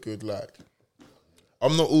to look good. Like,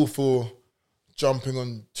 I'm not all for jumping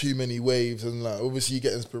on too many waves and like obviously you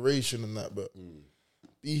get inspiration and that, but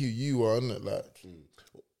be who you are, innit? Like,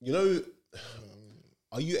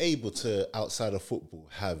 are you able to, outside of football,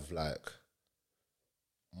 have like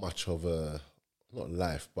much of a, not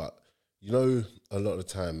life, but a lot of the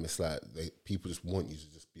time it's like people just want you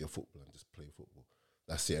to just be a footballer and just play football.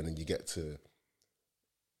 That's it. And then you get to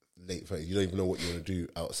late 30s, you don't even know what you want to do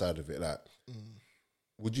outside of it. Like,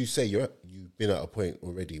 would you say you've been at a point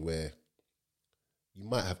already where you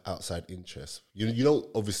might have outside interests? You don't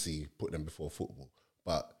obviously put them before football,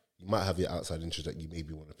 but you might have your outside interest that you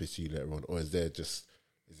maybe want to pursue later on, or is it just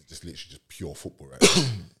literally just pure football right now?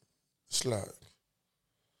 It's like,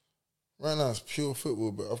 right now it's pure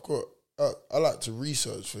football, but I like to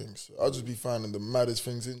research things. I'll just be finding the maddest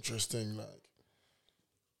things interesting. Like,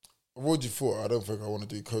 I've already thought, I don't think I want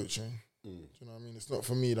to do coaching. Do you know what I mean? It's not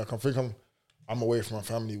for me. Like, I think I'm I'm away from my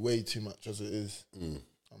family way too much as it is.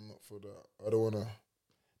 I'm not for that. I don't want to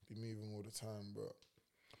be moving all the time, but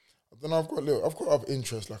I don't know. I've got other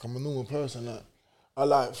interests. Like I'm a normal person. Like I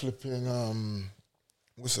like flipping.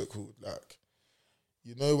 What's it called? Like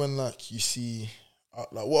you know when like you see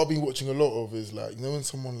like what I've been watching a lot of is like you know when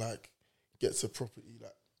someone like gets a property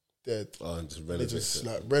like dead and just they renovate just it.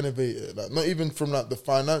 like renovate it. Like not even from like the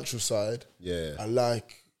financial side. Yeah. I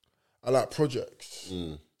like projects.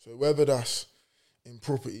 So whether that's in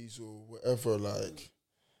properties or whatever, like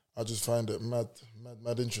I just find it mad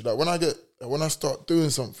interesting. Like when I start doing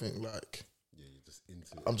something, like You're just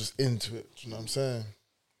into it. I'm just into it. Do you know what I'm saying?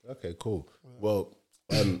 Okay, cool. Well,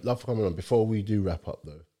 love for coming on. Before we do wrap up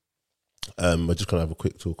though, we're just gonna have a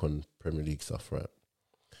quick talk on Premier League stuff, right?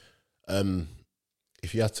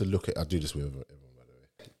 If you had to look at, I'll do this with everyone by the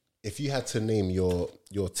way. If you had to name your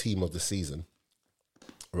team of the season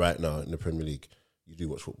right now in the Premier League, you do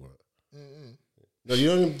watch football, right? No, you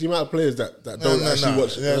know the amount of players that don't actually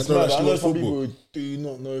watch. Yeah, don't actually I know watch some football. people who do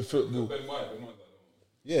not know football. Ben White, Ben White,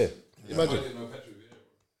 Yeah, imagine. I didn't know Patrick Vieira.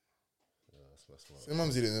 That's smart.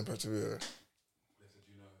 Simeu didn't know Patrick Vieira. They said,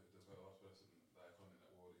 you know, the very last person that iconic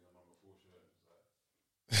that wore your number 4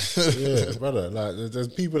 shirt. Yeah, brother. Like there's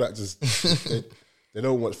people that just they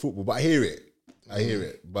don't watch football, but I hear it.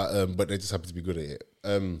 But they just happen to be good at it.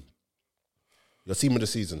 Your team of the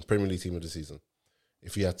season, Premier League team of the season.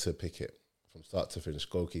 If you had to pick it from start to finish,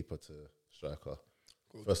 goalkeeper to striker.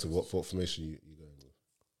 First of all, what formation you going with?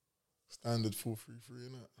 Standard 4-3-3,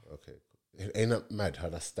 innit? Okay, ain't that mad how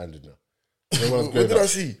that's standard now? What did I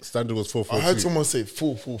see? Standard was 4-4-3. I heard someone say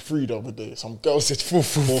 4-4-3 the other day. Some girl said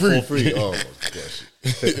 4-4-3. 4-4-3. Oh my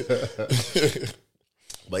gosh.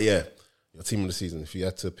 But yeah, your team of the season. If you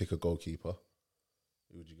had to pick a goalkeeper,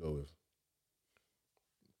 who would you go with?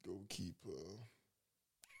 Goalkeeper.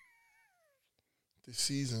 This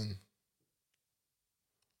season.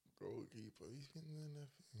 Goalkeeper. He's been doing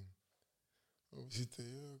everything. Obviously,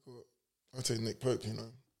 I'll take Nick Pope, you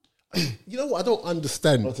know. You know what? I don't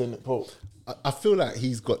understand. I'll take Nick Pope. I feel like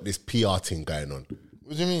he's got this PR thing going on.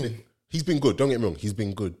 What do you mean? He's been good. Don't get me wrong. He's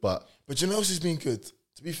been good, but you know else has been good?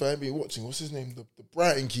 To be fair, I've been watching. What's his name? The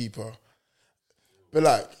Brighton keeper. But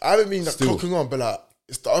like, I haven't been like, clocking on, but like,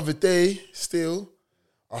 it's the other day still.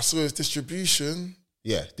 I saw his distribution.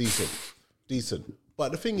 yeah, decent.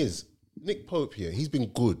 But the thing is, Nick Pope here, he's been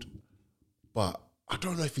good, but I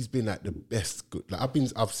don't know if he's been like the best good. Like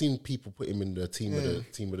I've seen people put him in the team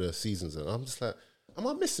of the seasons, and I'm just like, am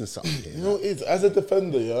I missing something here? You know what it is? As a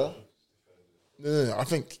defender, yeah? No, I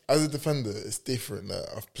think as a defender, it's different. Like,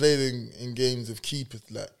 I've played in games of keepers,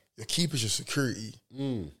 like, your keeper's your security.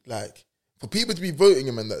 Like, for people to be voting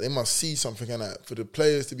him and that, they must see something, and that for the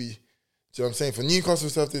players to be, do you know what I'm saying? For Newcastle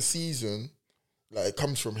to have this season, like, it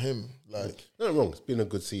comes from him. Like, Nothing wrong. It's been a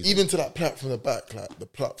good season. even to that platform, the back, like, the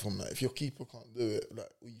platform, like, if your keeper can't do it, like,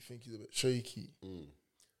 well, you think he's a bit shaky.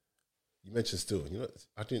 You mentioned still. You know,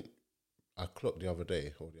 I clocked the other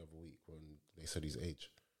day or the other week when they said his age.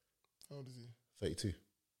 How old is he? 32.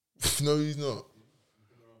 No, he's not.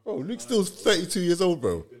 Bro, Luke Still's 32 years old,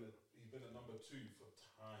 bro. He's been a number 2 for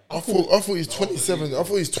time. I thought he's 27. I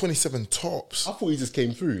thought he's 27 tops. I thought he just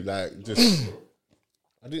came through. Like, just.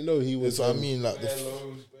 I didn't know he was. That's what I mean. Like, Bare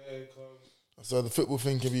loans, bare clubs. so the football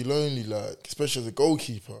thing can be lonely, like, especially as a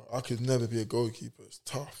goalkeeper. I could never be a goalkeeper. It's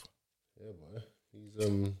tough. Yeah,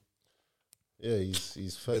 boy.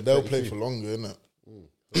 He's 30, They'll play 32. for longer, innit?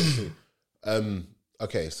 32.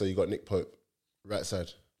 Okay, so you got Nick Pope, right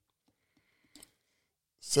side.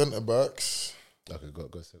 Centre backs. Okay, go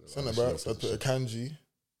centre. Centre backs. I'd put a Kanji.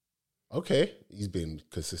 Okay, he's been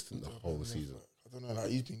consistent the whole season. I don't know, like,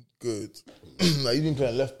 he's been good. Like, he's been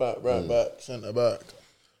playing left back, right back, centre back.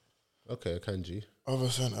 Okay, Kanji. Other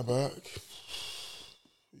centre back.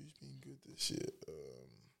 Who's been good this year?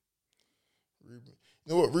 Ruben.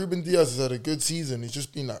 You know what? Ruben Diaz has had a good season. He's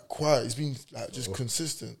just been like quiet. He's been like just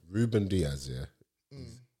consistent. Ruben Diaz, yeah.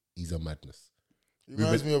 He's a madness. He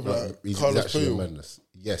reminds me of he's Carlos actually Puyol. a madness.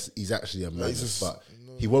 Yes, he's actually a madness, just, but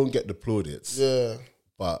he won't get the plaudits. Yeah.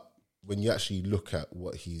 But when you actually look at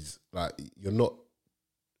what he's like, you're not,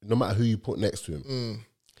 no matter who you put next to him,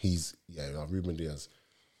 he's, Ruben Diaz.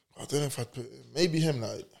 I don't know if I'd put maybe him,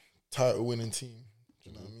 like, title winning team. Do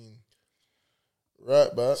you know what I mean?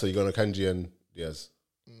 Right back. So you're going to Kanji and Diaz.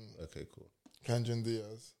 Okay, cool. Kanji and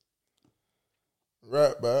Diaz.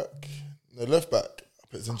 Right back. No, left back. I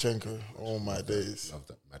put Zinchenko. Oh my days. Love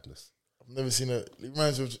that madness. I've never seen it. It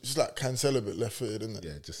reminds me of just like Cancelo, a bit left footed, isn't it?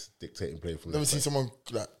 Yeah, just dictating play from Never left seen back. someone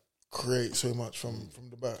like create so much from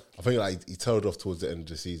the back. I think like he tailed off towards the end of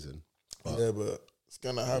the season. Yeah, but it's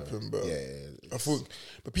gonna happen. But Yeah, I thought,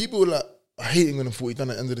 but people were like hating on him for he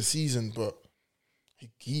done at the end of the season. But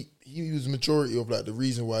he was majority of like the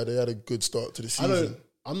reason why they had a good start to the season.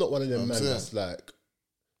 I'm not one of them You know what man I'm that's like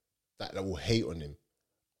that will hate on him.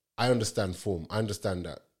 I understand form. I understand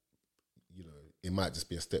that, you know, it might just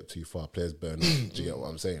be a step too far. Players burn out. Do you get what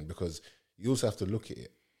I'm saying? Because you also have to look at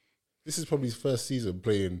it. This is probably his first season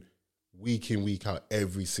playing week in, week out,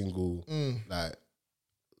 every single like,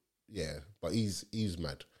 yeah. But he's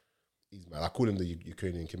mad. He's mad. I call him the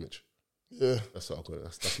Ukrainian Kimmich. Yeah, That's what I call it.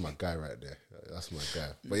 That's my guy right there. That's my guy.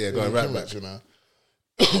 But yeah, going right back. You know.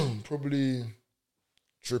 Probably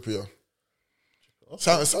Trippier.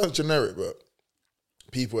 Sounds generic, but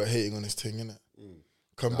people are hating on this thing, innit?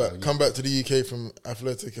 Come back to the UK from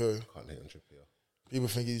Atletico. Can't hate on Trippier. People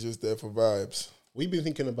think he's just there for vibes. We've been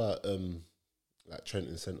thinking about like Trent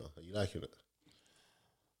in centre. Are you liking it?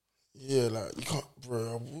 Yeah, like you can't,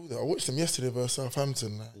 bro. I watched him yesterday versus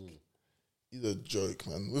Southampton. Like, he's a joke,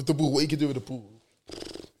 man. With the ball, what he can do with the ball. Do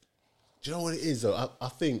you know what it is though? I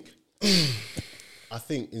think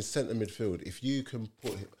in centre midfield, if you can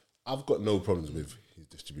put him, I've got no problems with his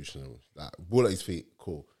distribution. Like ball at his feet,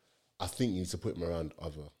 cool. I think you need to put him around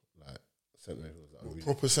other like centre midfielders.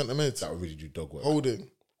 Proper centre mids. That would really do dog work. Holding.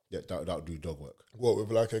 Yeah, that would do dog work. What,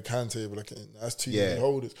 with like a Kante, with like that's two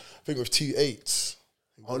holders. I think with 2 8s.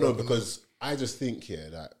 Oh no, because I just think here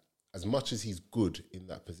that as much as he's good in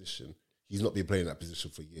that position, he's not been playing that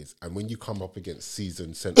position for years. And when you come up against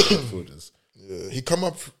seasoned centre midfielders, yeah, he come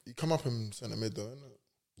up in centre mid though, isn't it?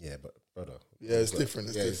 Yeah, but brother, yeah, it's different.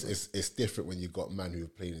 It's different when you got man who are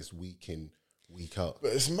playing this week in, week out.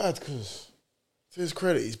 But it's mad because, to his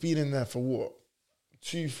credit, he's been in there for what,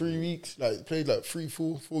 2-3 weeks. Like he played like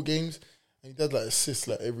 4 games, and he does like assists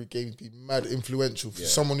like every game. He's been mad influential for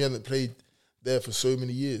someone who hasn't played there for so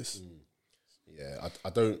many years. Yeah, I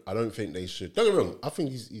don't think they should. Don't get me wrong. I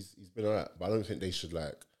think he's been alright, but I don't think they should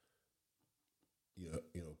like, you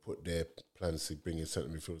know, put their plans to bring in centre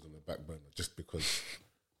midfielders on the back burner just because.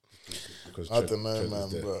 I don't know,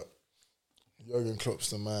 man, but Jurgen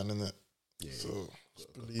Klopp's the man, innit? Yeah, so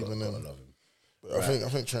just believe in him. I love him. But I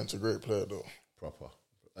think Trent's a great player though. Proper.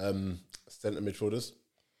 Centre midfielders.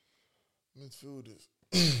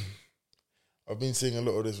 I've been seeing a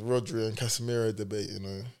lot of this Rodri and Casemiro debate, you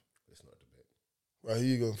know. It's not a debate. Right, who are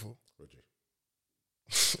you going for? Rodri.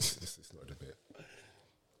 It's not a debate.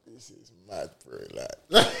 This is mad, bro. Like,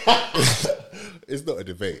 it's not a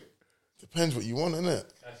debate. Depends what you want, innit?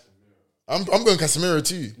 I'm going Casemiro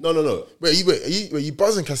too. No. Wait, are you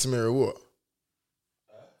buzzing Casemiro? What?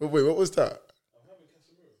 Wait, what was that?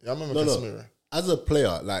 I'm having Casemiro. No. As a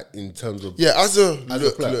player, like in terms of as a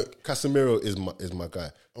player, look, Casemiro is my guy.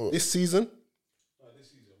 Oh. This season,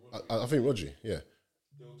 I think Rodri. Yeah,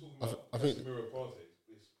 they were talking about I think Casemiro Partey.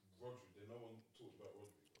 It's Rodri. No one talked about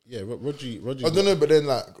Rodri. Yeah, Rodri. I don't know, but then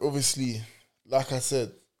like obviously, like I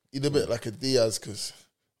said, he's a bit like a Diaz because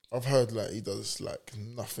I've heard like he does like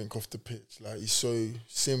nothing off the pitch. Like he's so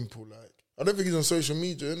simple. Like I don't think he's on social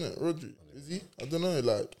media, innit? Rodri, is he? I don't know.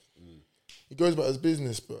 Like he goes about his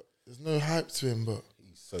business, but there's no hype to him. But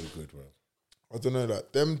he's so good, bro. I don't know.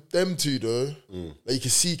 Like them two though. Like you can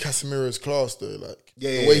see Casemiro's class though. Like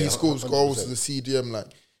the way he scores 100%. goals to the CDM. Like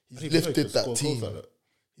he's lifted that team. Like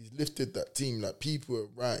He's lifted that team. Like people are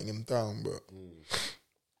writing him down, but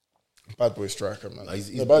bad boy striker, man. Nah, he's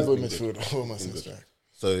bad boy been midfielder. What am I saying? Striker.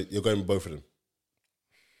 So you're going both of them?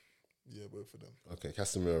 Yeah, both of them. Okay,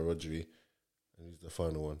 Casemiro, Rodri, and who's the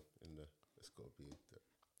final one in the? Let's go be.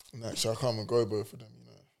 Actually, I can't even go both of them. You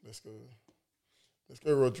know, let's go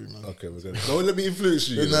Rodri, man. Okay, we're gonna. Don't let me influence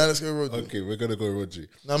you. Nah, let's go Rodri. Okay, we're gonna go Rodri.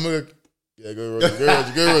 Nah, I'm gonna. Yeah, go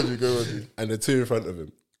Rodri. Go Rodri. And the two in front of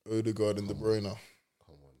him, Odegaard and De Bruyne.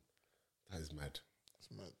 Come on, that is mad.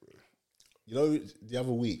 It's mad, bro. You know, the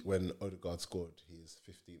other week when Odegaard scored his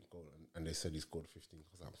 15th goal, and they said he scored 15,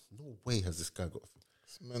 I was like, no way has this guy got.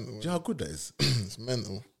 It's mental. Do you know how good that is? It's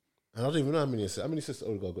mental. And I don't even know how many assists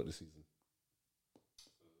Odegaard got this season.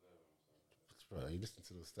 Bro, you listen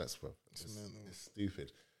to those stats, bro. It's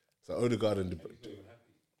stupid. So Odegaard and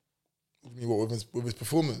What with his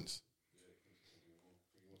performance?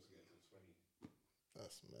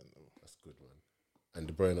 That's mental. That's good, man. And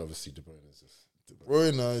De Bruyne, obviously, De Bruyne is just. De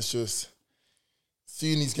Bruyne is just.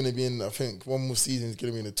 Soon he's going to be in. I think one more season he's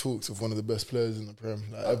going to be in the talks of one of the best players in the Prem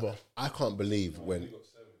ever. I can't believe when. He got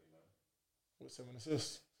 7, you know. What, 7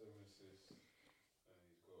 assists? 7 assists.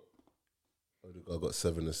 And he's got. Odegaard got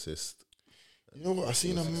 7 assists. You know what? I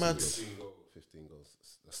seen a mad. 15 goals.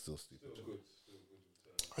 That's still stupid. Still good.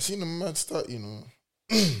 I seen a mad stat. You know,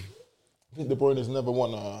 I think De Bruyne has never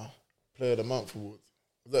won a Player of the Month award.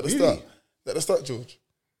 Is that the Really? stat? Is that the stat, George?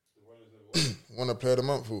 Won a Player of the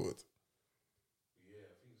Month award. Yeah,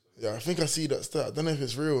 I think so. Yeah, I think I see that stat. I don't know if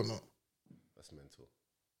it's real or not. That's mental.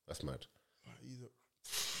 That's mad. He's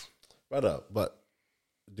Brother, but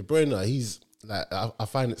De Bruyne, he's like, I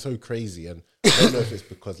find it so crazy, and I don't know if it's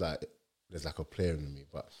because like there's like a player in me,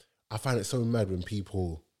 but I find it so mad when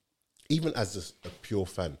people, even as just a pure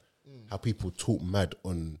fan, how people talk mad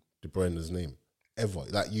on De Bruyne's name ever.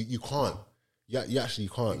 Like you can't, you actually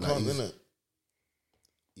can't. you like, can't, he's- innit?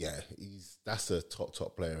 yeah, that's a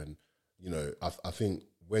top player, and you know, I think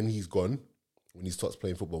when he's gone, when he starts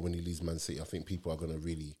playing football, when he leaves Man City, I think people are gonna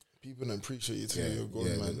really, People don't appreciate you till you're gone,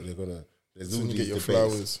 man. they're gonna. There's Soon all you these get your debates,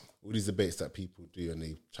 flowers. all these debates that people do, and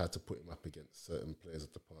they try to put him up against certain players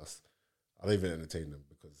of the past. I don't even entertain them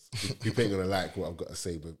because people ain't gonna like what I've got to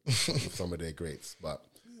say with some of their greats. But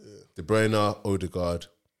De Bruyne, Odegaard,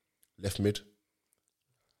 left mid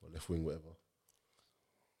or left wing, whatever.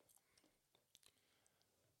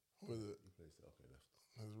 What is it?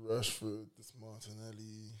 There's Rashford, this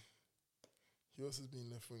Martinelli. Who else has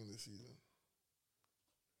been left wing this season?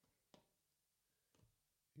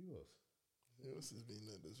 Who else? Who else has been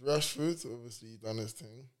there? There's Rashford, obviously he done his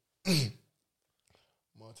thing.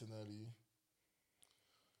 Martinelli.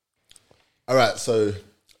 All right, so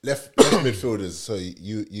left midfielders. So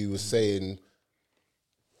you were saying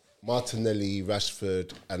Martinelli,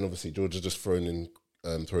 Rashford, and obviously Georgia just throwing in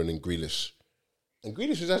Grealish. And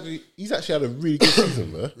Grealish he's actually had a really good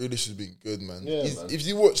season, man. Grealish has been good, man. Yeah, man. If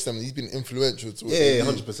you watch them, he's been influential to what Yeah,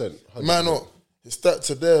 they do. 100%. Man, not his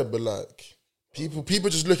stats are there, but like people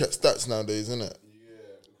just look at stats nowadays, innit? Yeah,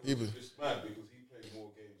 People. because it's mad because he played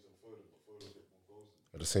more games than Foden, but Foden got more goals.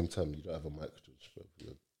 At the same time, you don't have a mic, George. But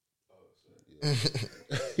you're-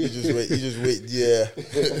 You just wait, yeah.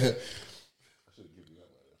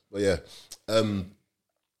 But yeah,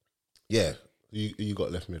 yeah. You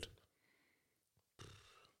got left mid.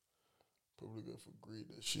 Probably go for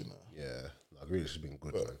Grealish, you know. Yeah, like Grealish has been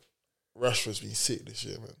good, But- man. Rashford's been sick this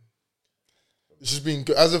year, man. It's just been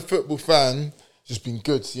good. As a football fan, it's just been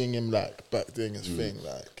good seeing him like back doing his thing.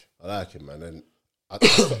 Like, I like him, man. And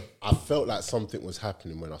I felt like something was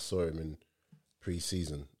happening when I saw him in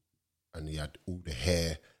pre-season, and he had all the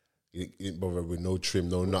hair. He didn't bother with no trim,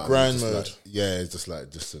 no nothing. Grind It's just mode. like, yeah, it's just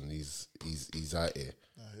like, listen, he's out here.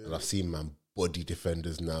 And I've seen man body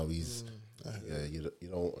defenders now. He's you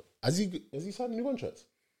know, has he signed a new contract?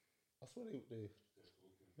 I saw they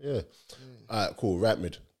yeah. All right, cool. Right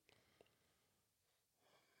mid.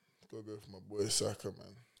 gotta go for my boy Saka,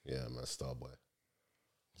 man. Yeah, man, star boy.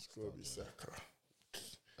 It's gotta be Saka.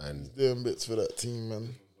 And Doing bits for that team,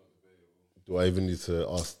 man. do I even need to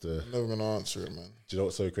ask the? I'm never gonna answer it, man. Do you know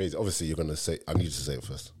what's so crazy? Obviously, you're gonna say. I need you to say it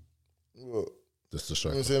first. What? Just the You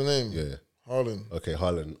striker. wanna say the name? Yeah. Haaland. Okay,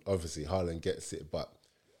 Haaland. Obviously, Haaland gets it, but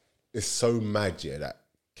it's so mad, yeah, that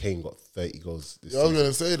Kane got 30 goals this Yeah, I was season.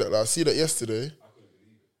 gonna say that. Like, I see that yesterday.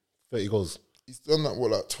 30 goals. He's done that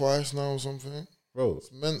like twice now or something. Bro,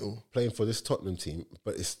 It's mental. playing for this Tottenham team,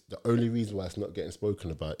 but it's the only reason why it's not getting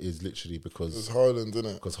spoken about is literally It's because Haaland, isn't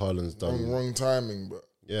it? Haaland's done. Wrong timing, but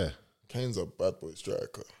Yeah. Kane's a bad boy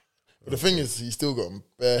striker. But the thing is, he's still got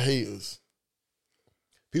bare haters.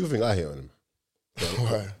 People think I hate on him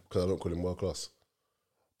Why? because I don't call him world class.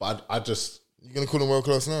 But I just, You gonna call him world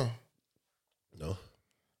class now? no.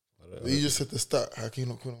 I don't, But you just said the stat. How can you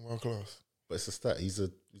not call him world class? but it's a stat. He's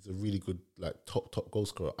a really good, like, top goal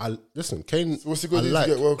scorer. Listen, Kane. So what's he gonna I do like-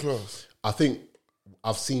 to get world class? I think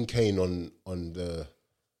I've seen Kane on the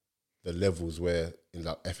levels where in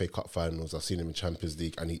like FA Cup finals, I've seen him in Champions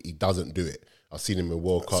League, and he doesn't do it. I've seen him in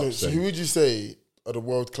World Cups. So who would you say are the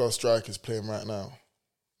world class strikers playing right now?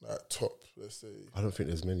 Like top, let's say. I don't think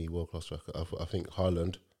there's many world class strikers. I think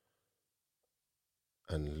Haaland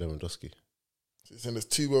and Lewandowski. So you're saying there's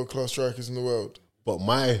 2 world class strikers in the world. But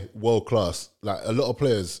my world class, like a lot of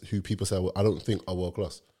players who people say I don't think are world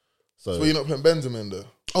class. So you're not putting Benzema in there.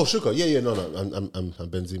 Oh, Sugar, yeah, no, I'm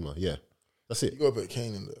Benzema, yeah, that's You it. gotta put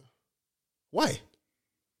Kane in there. Why?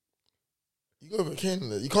 You gotta put Kane in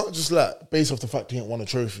there. You can't just like base off the fact he ain't won a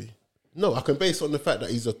trophy. No, I can base it on the fact that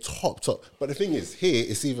he's a top. But the thing is, here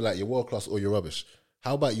it's either like you're world class or you're rubbish.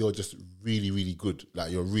 How about you're just really, really good?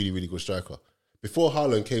 Like you're a really, really good striker. Before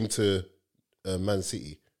Haaland came to Man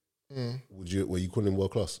City, were you calling him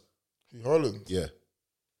world class? Who, Haaland? Yeah.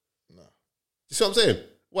 Nah. You see what I'm saying?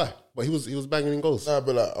 Why? But he was banging in goals. Nah,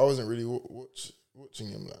 but like I wasn't really watching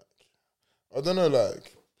him. Like I don't know.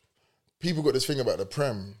 Like people got this thing about the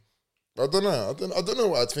Prem. I don't know. I don't know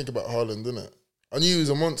what I'd think about Haaland, innit? I knew he was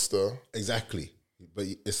a monster, Exactly. But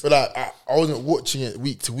it's but like I wasn't watching it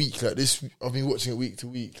week to week. Like this, I've been watching it week to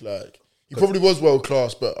week. Like he probably was world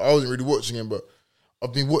class, but I wasn't really watching him. But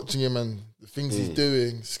I've been watching him, and the things he's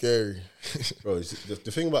doing, scary. bro.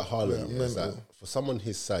 The thing about Haaland Yeah, is that mental. for someone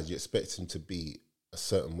his size, you expect him to be a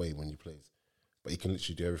certain way when he plays. but he can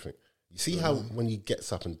literally do everything. You see how when he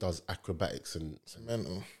gets up and does acrobatics and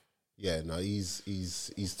mental. Yeah, no, he's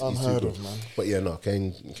Unheard too of, man. But yeah, no,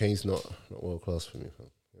 Kane's not world class for me. Fam.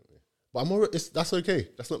 But I'm alright. That's okay.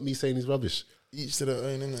 That's not me saying he's rubbish. Each to their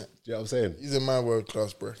own, innit? Do you know what I'm saying? He's in my world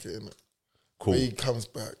class bracket, innit? Cool. Where he comes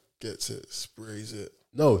back, gets it, sprays it.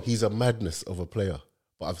 No, he's a madness of a player.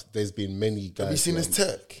 But there's been many guys. Have you seen his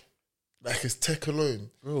tech? Like his tech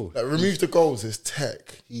alone, bro. Like remove the goals, his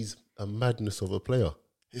tech. He's a madness of a player.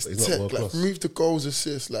 His He's tech, not like remove the goals,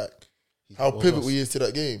 assists, like how pivotal he is to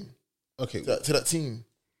that game. Okay, to that team.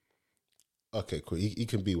 Okay, cool. He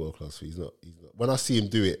can be world class. He's not. When I see him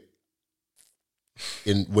do it,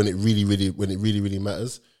 when it really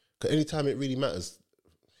matters, because anytime it really matters,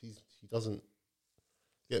 he doesn't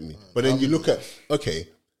get me. But then you look at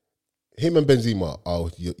him and Benzema.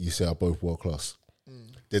 You say are both world class.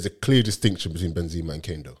 There's a clear distinction between Benzema and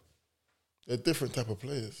Kane, though. They're different type of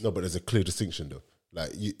players. No, but there's a clear distinction, though.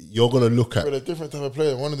 Like you're gonna look at. But they're different type of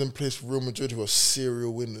player. One of them plays for Real Madrid, who are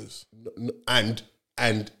serial winners. And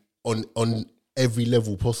on every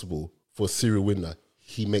level possible for a serial winner,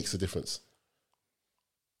 he makes a difference.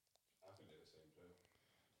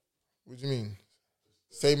 What do you mean?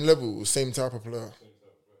 Same level, same type of player.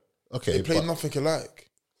 Okay, they play nothing alike.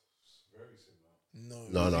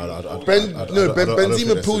 No.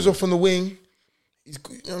 Benzema pulls off on the wing. He's,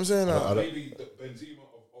 you know what I'm saying? Maybe the Benzema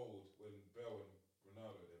of old, when Bell and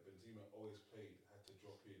Ronaldo, Benzema always played, had to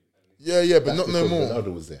drop in. Yeah, but not no more.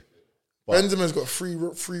 Ronaldo was there. Benzema's got free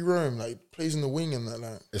roam, like plays in the wing and that.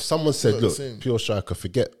 Like, if someone said, "Look, pure striker,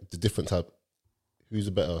 forget the different type. Who's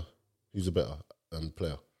a better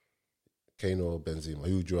player, Kane or Benzema?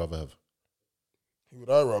 Who would you rather have?" Who would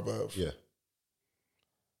I rather have? Yeah,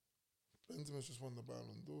 Benzema's just won the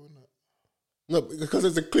Ballon d'Or, isn't it? No, because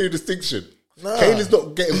there's a clear distinction. Nah. Kane is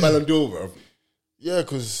not getting Ballon d'Or, bro. Yeah,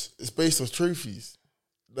 because it's based on trophies.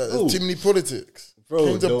 Like, there's too many politics. Bro,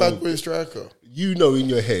 Kane's a bad boy striker. You know in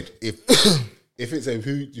your head, if it's a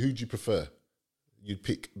who do you prefer, you'd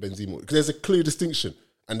pick Benzema. Because there's a clear distinction.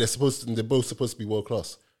 And they're both supposed to be world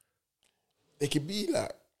class. They could be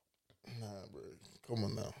like, nah, bro. Come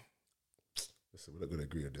on now. Listen, we're not gonna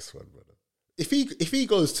agree on this one, brother. If he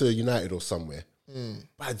goes to United or somewhere,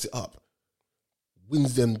 bads it up,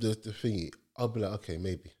 wins them the thingy, I'll be like, okay,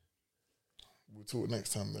 maybe. We'll talk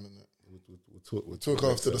next time then, innit? We'll talk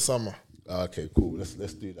after the summer. Okay, cool.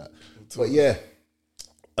 Let's do that. But yeah,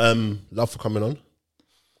 love for coming on.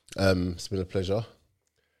 It's been a pleasure.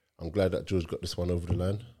 I'm glad that George got this one over the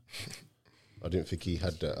line. I didn't think he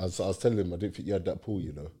had that. I was telling him I didn't think you had that pool,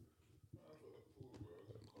 you know.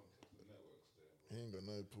 He ain't got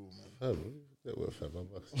no pool, man. Network fam.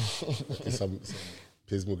 Some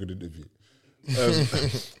Piers Morgan interview.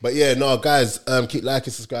 But yeah, no, guys, keep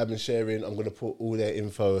liking, subscribing, sharing. I'm gonna put all their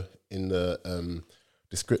info in the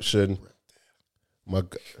description.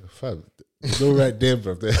 Fam, it's all right there,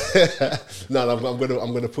 bro. No,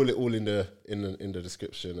 I'm gonna pull it all in the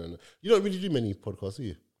description. And you don't really do many podcasts, do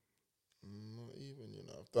you? Not even, you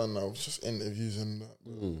know. I've done that. It's just interviews and that.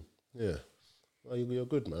 Yeah. Well, you're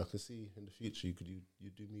good, man. I can see in the future you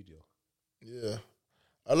do media. Yeah,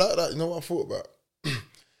 I like that. You know what I thought about?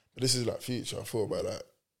 But this is like future. I thought about that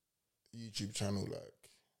YouTube channel, like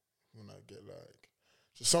when I get like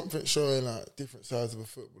just something showing like different sides of a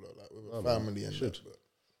footballer, like with a family and that. But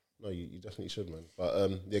no, you definitely should, man.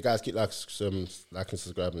 But yeah, guys, keep liking,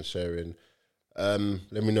 subscribing, sharing.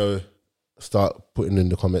 Let me know. Start putting in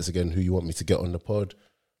the comments again who you want me to get on the pod.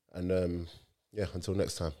 And yeah, until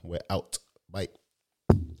next time, we're out. Bye.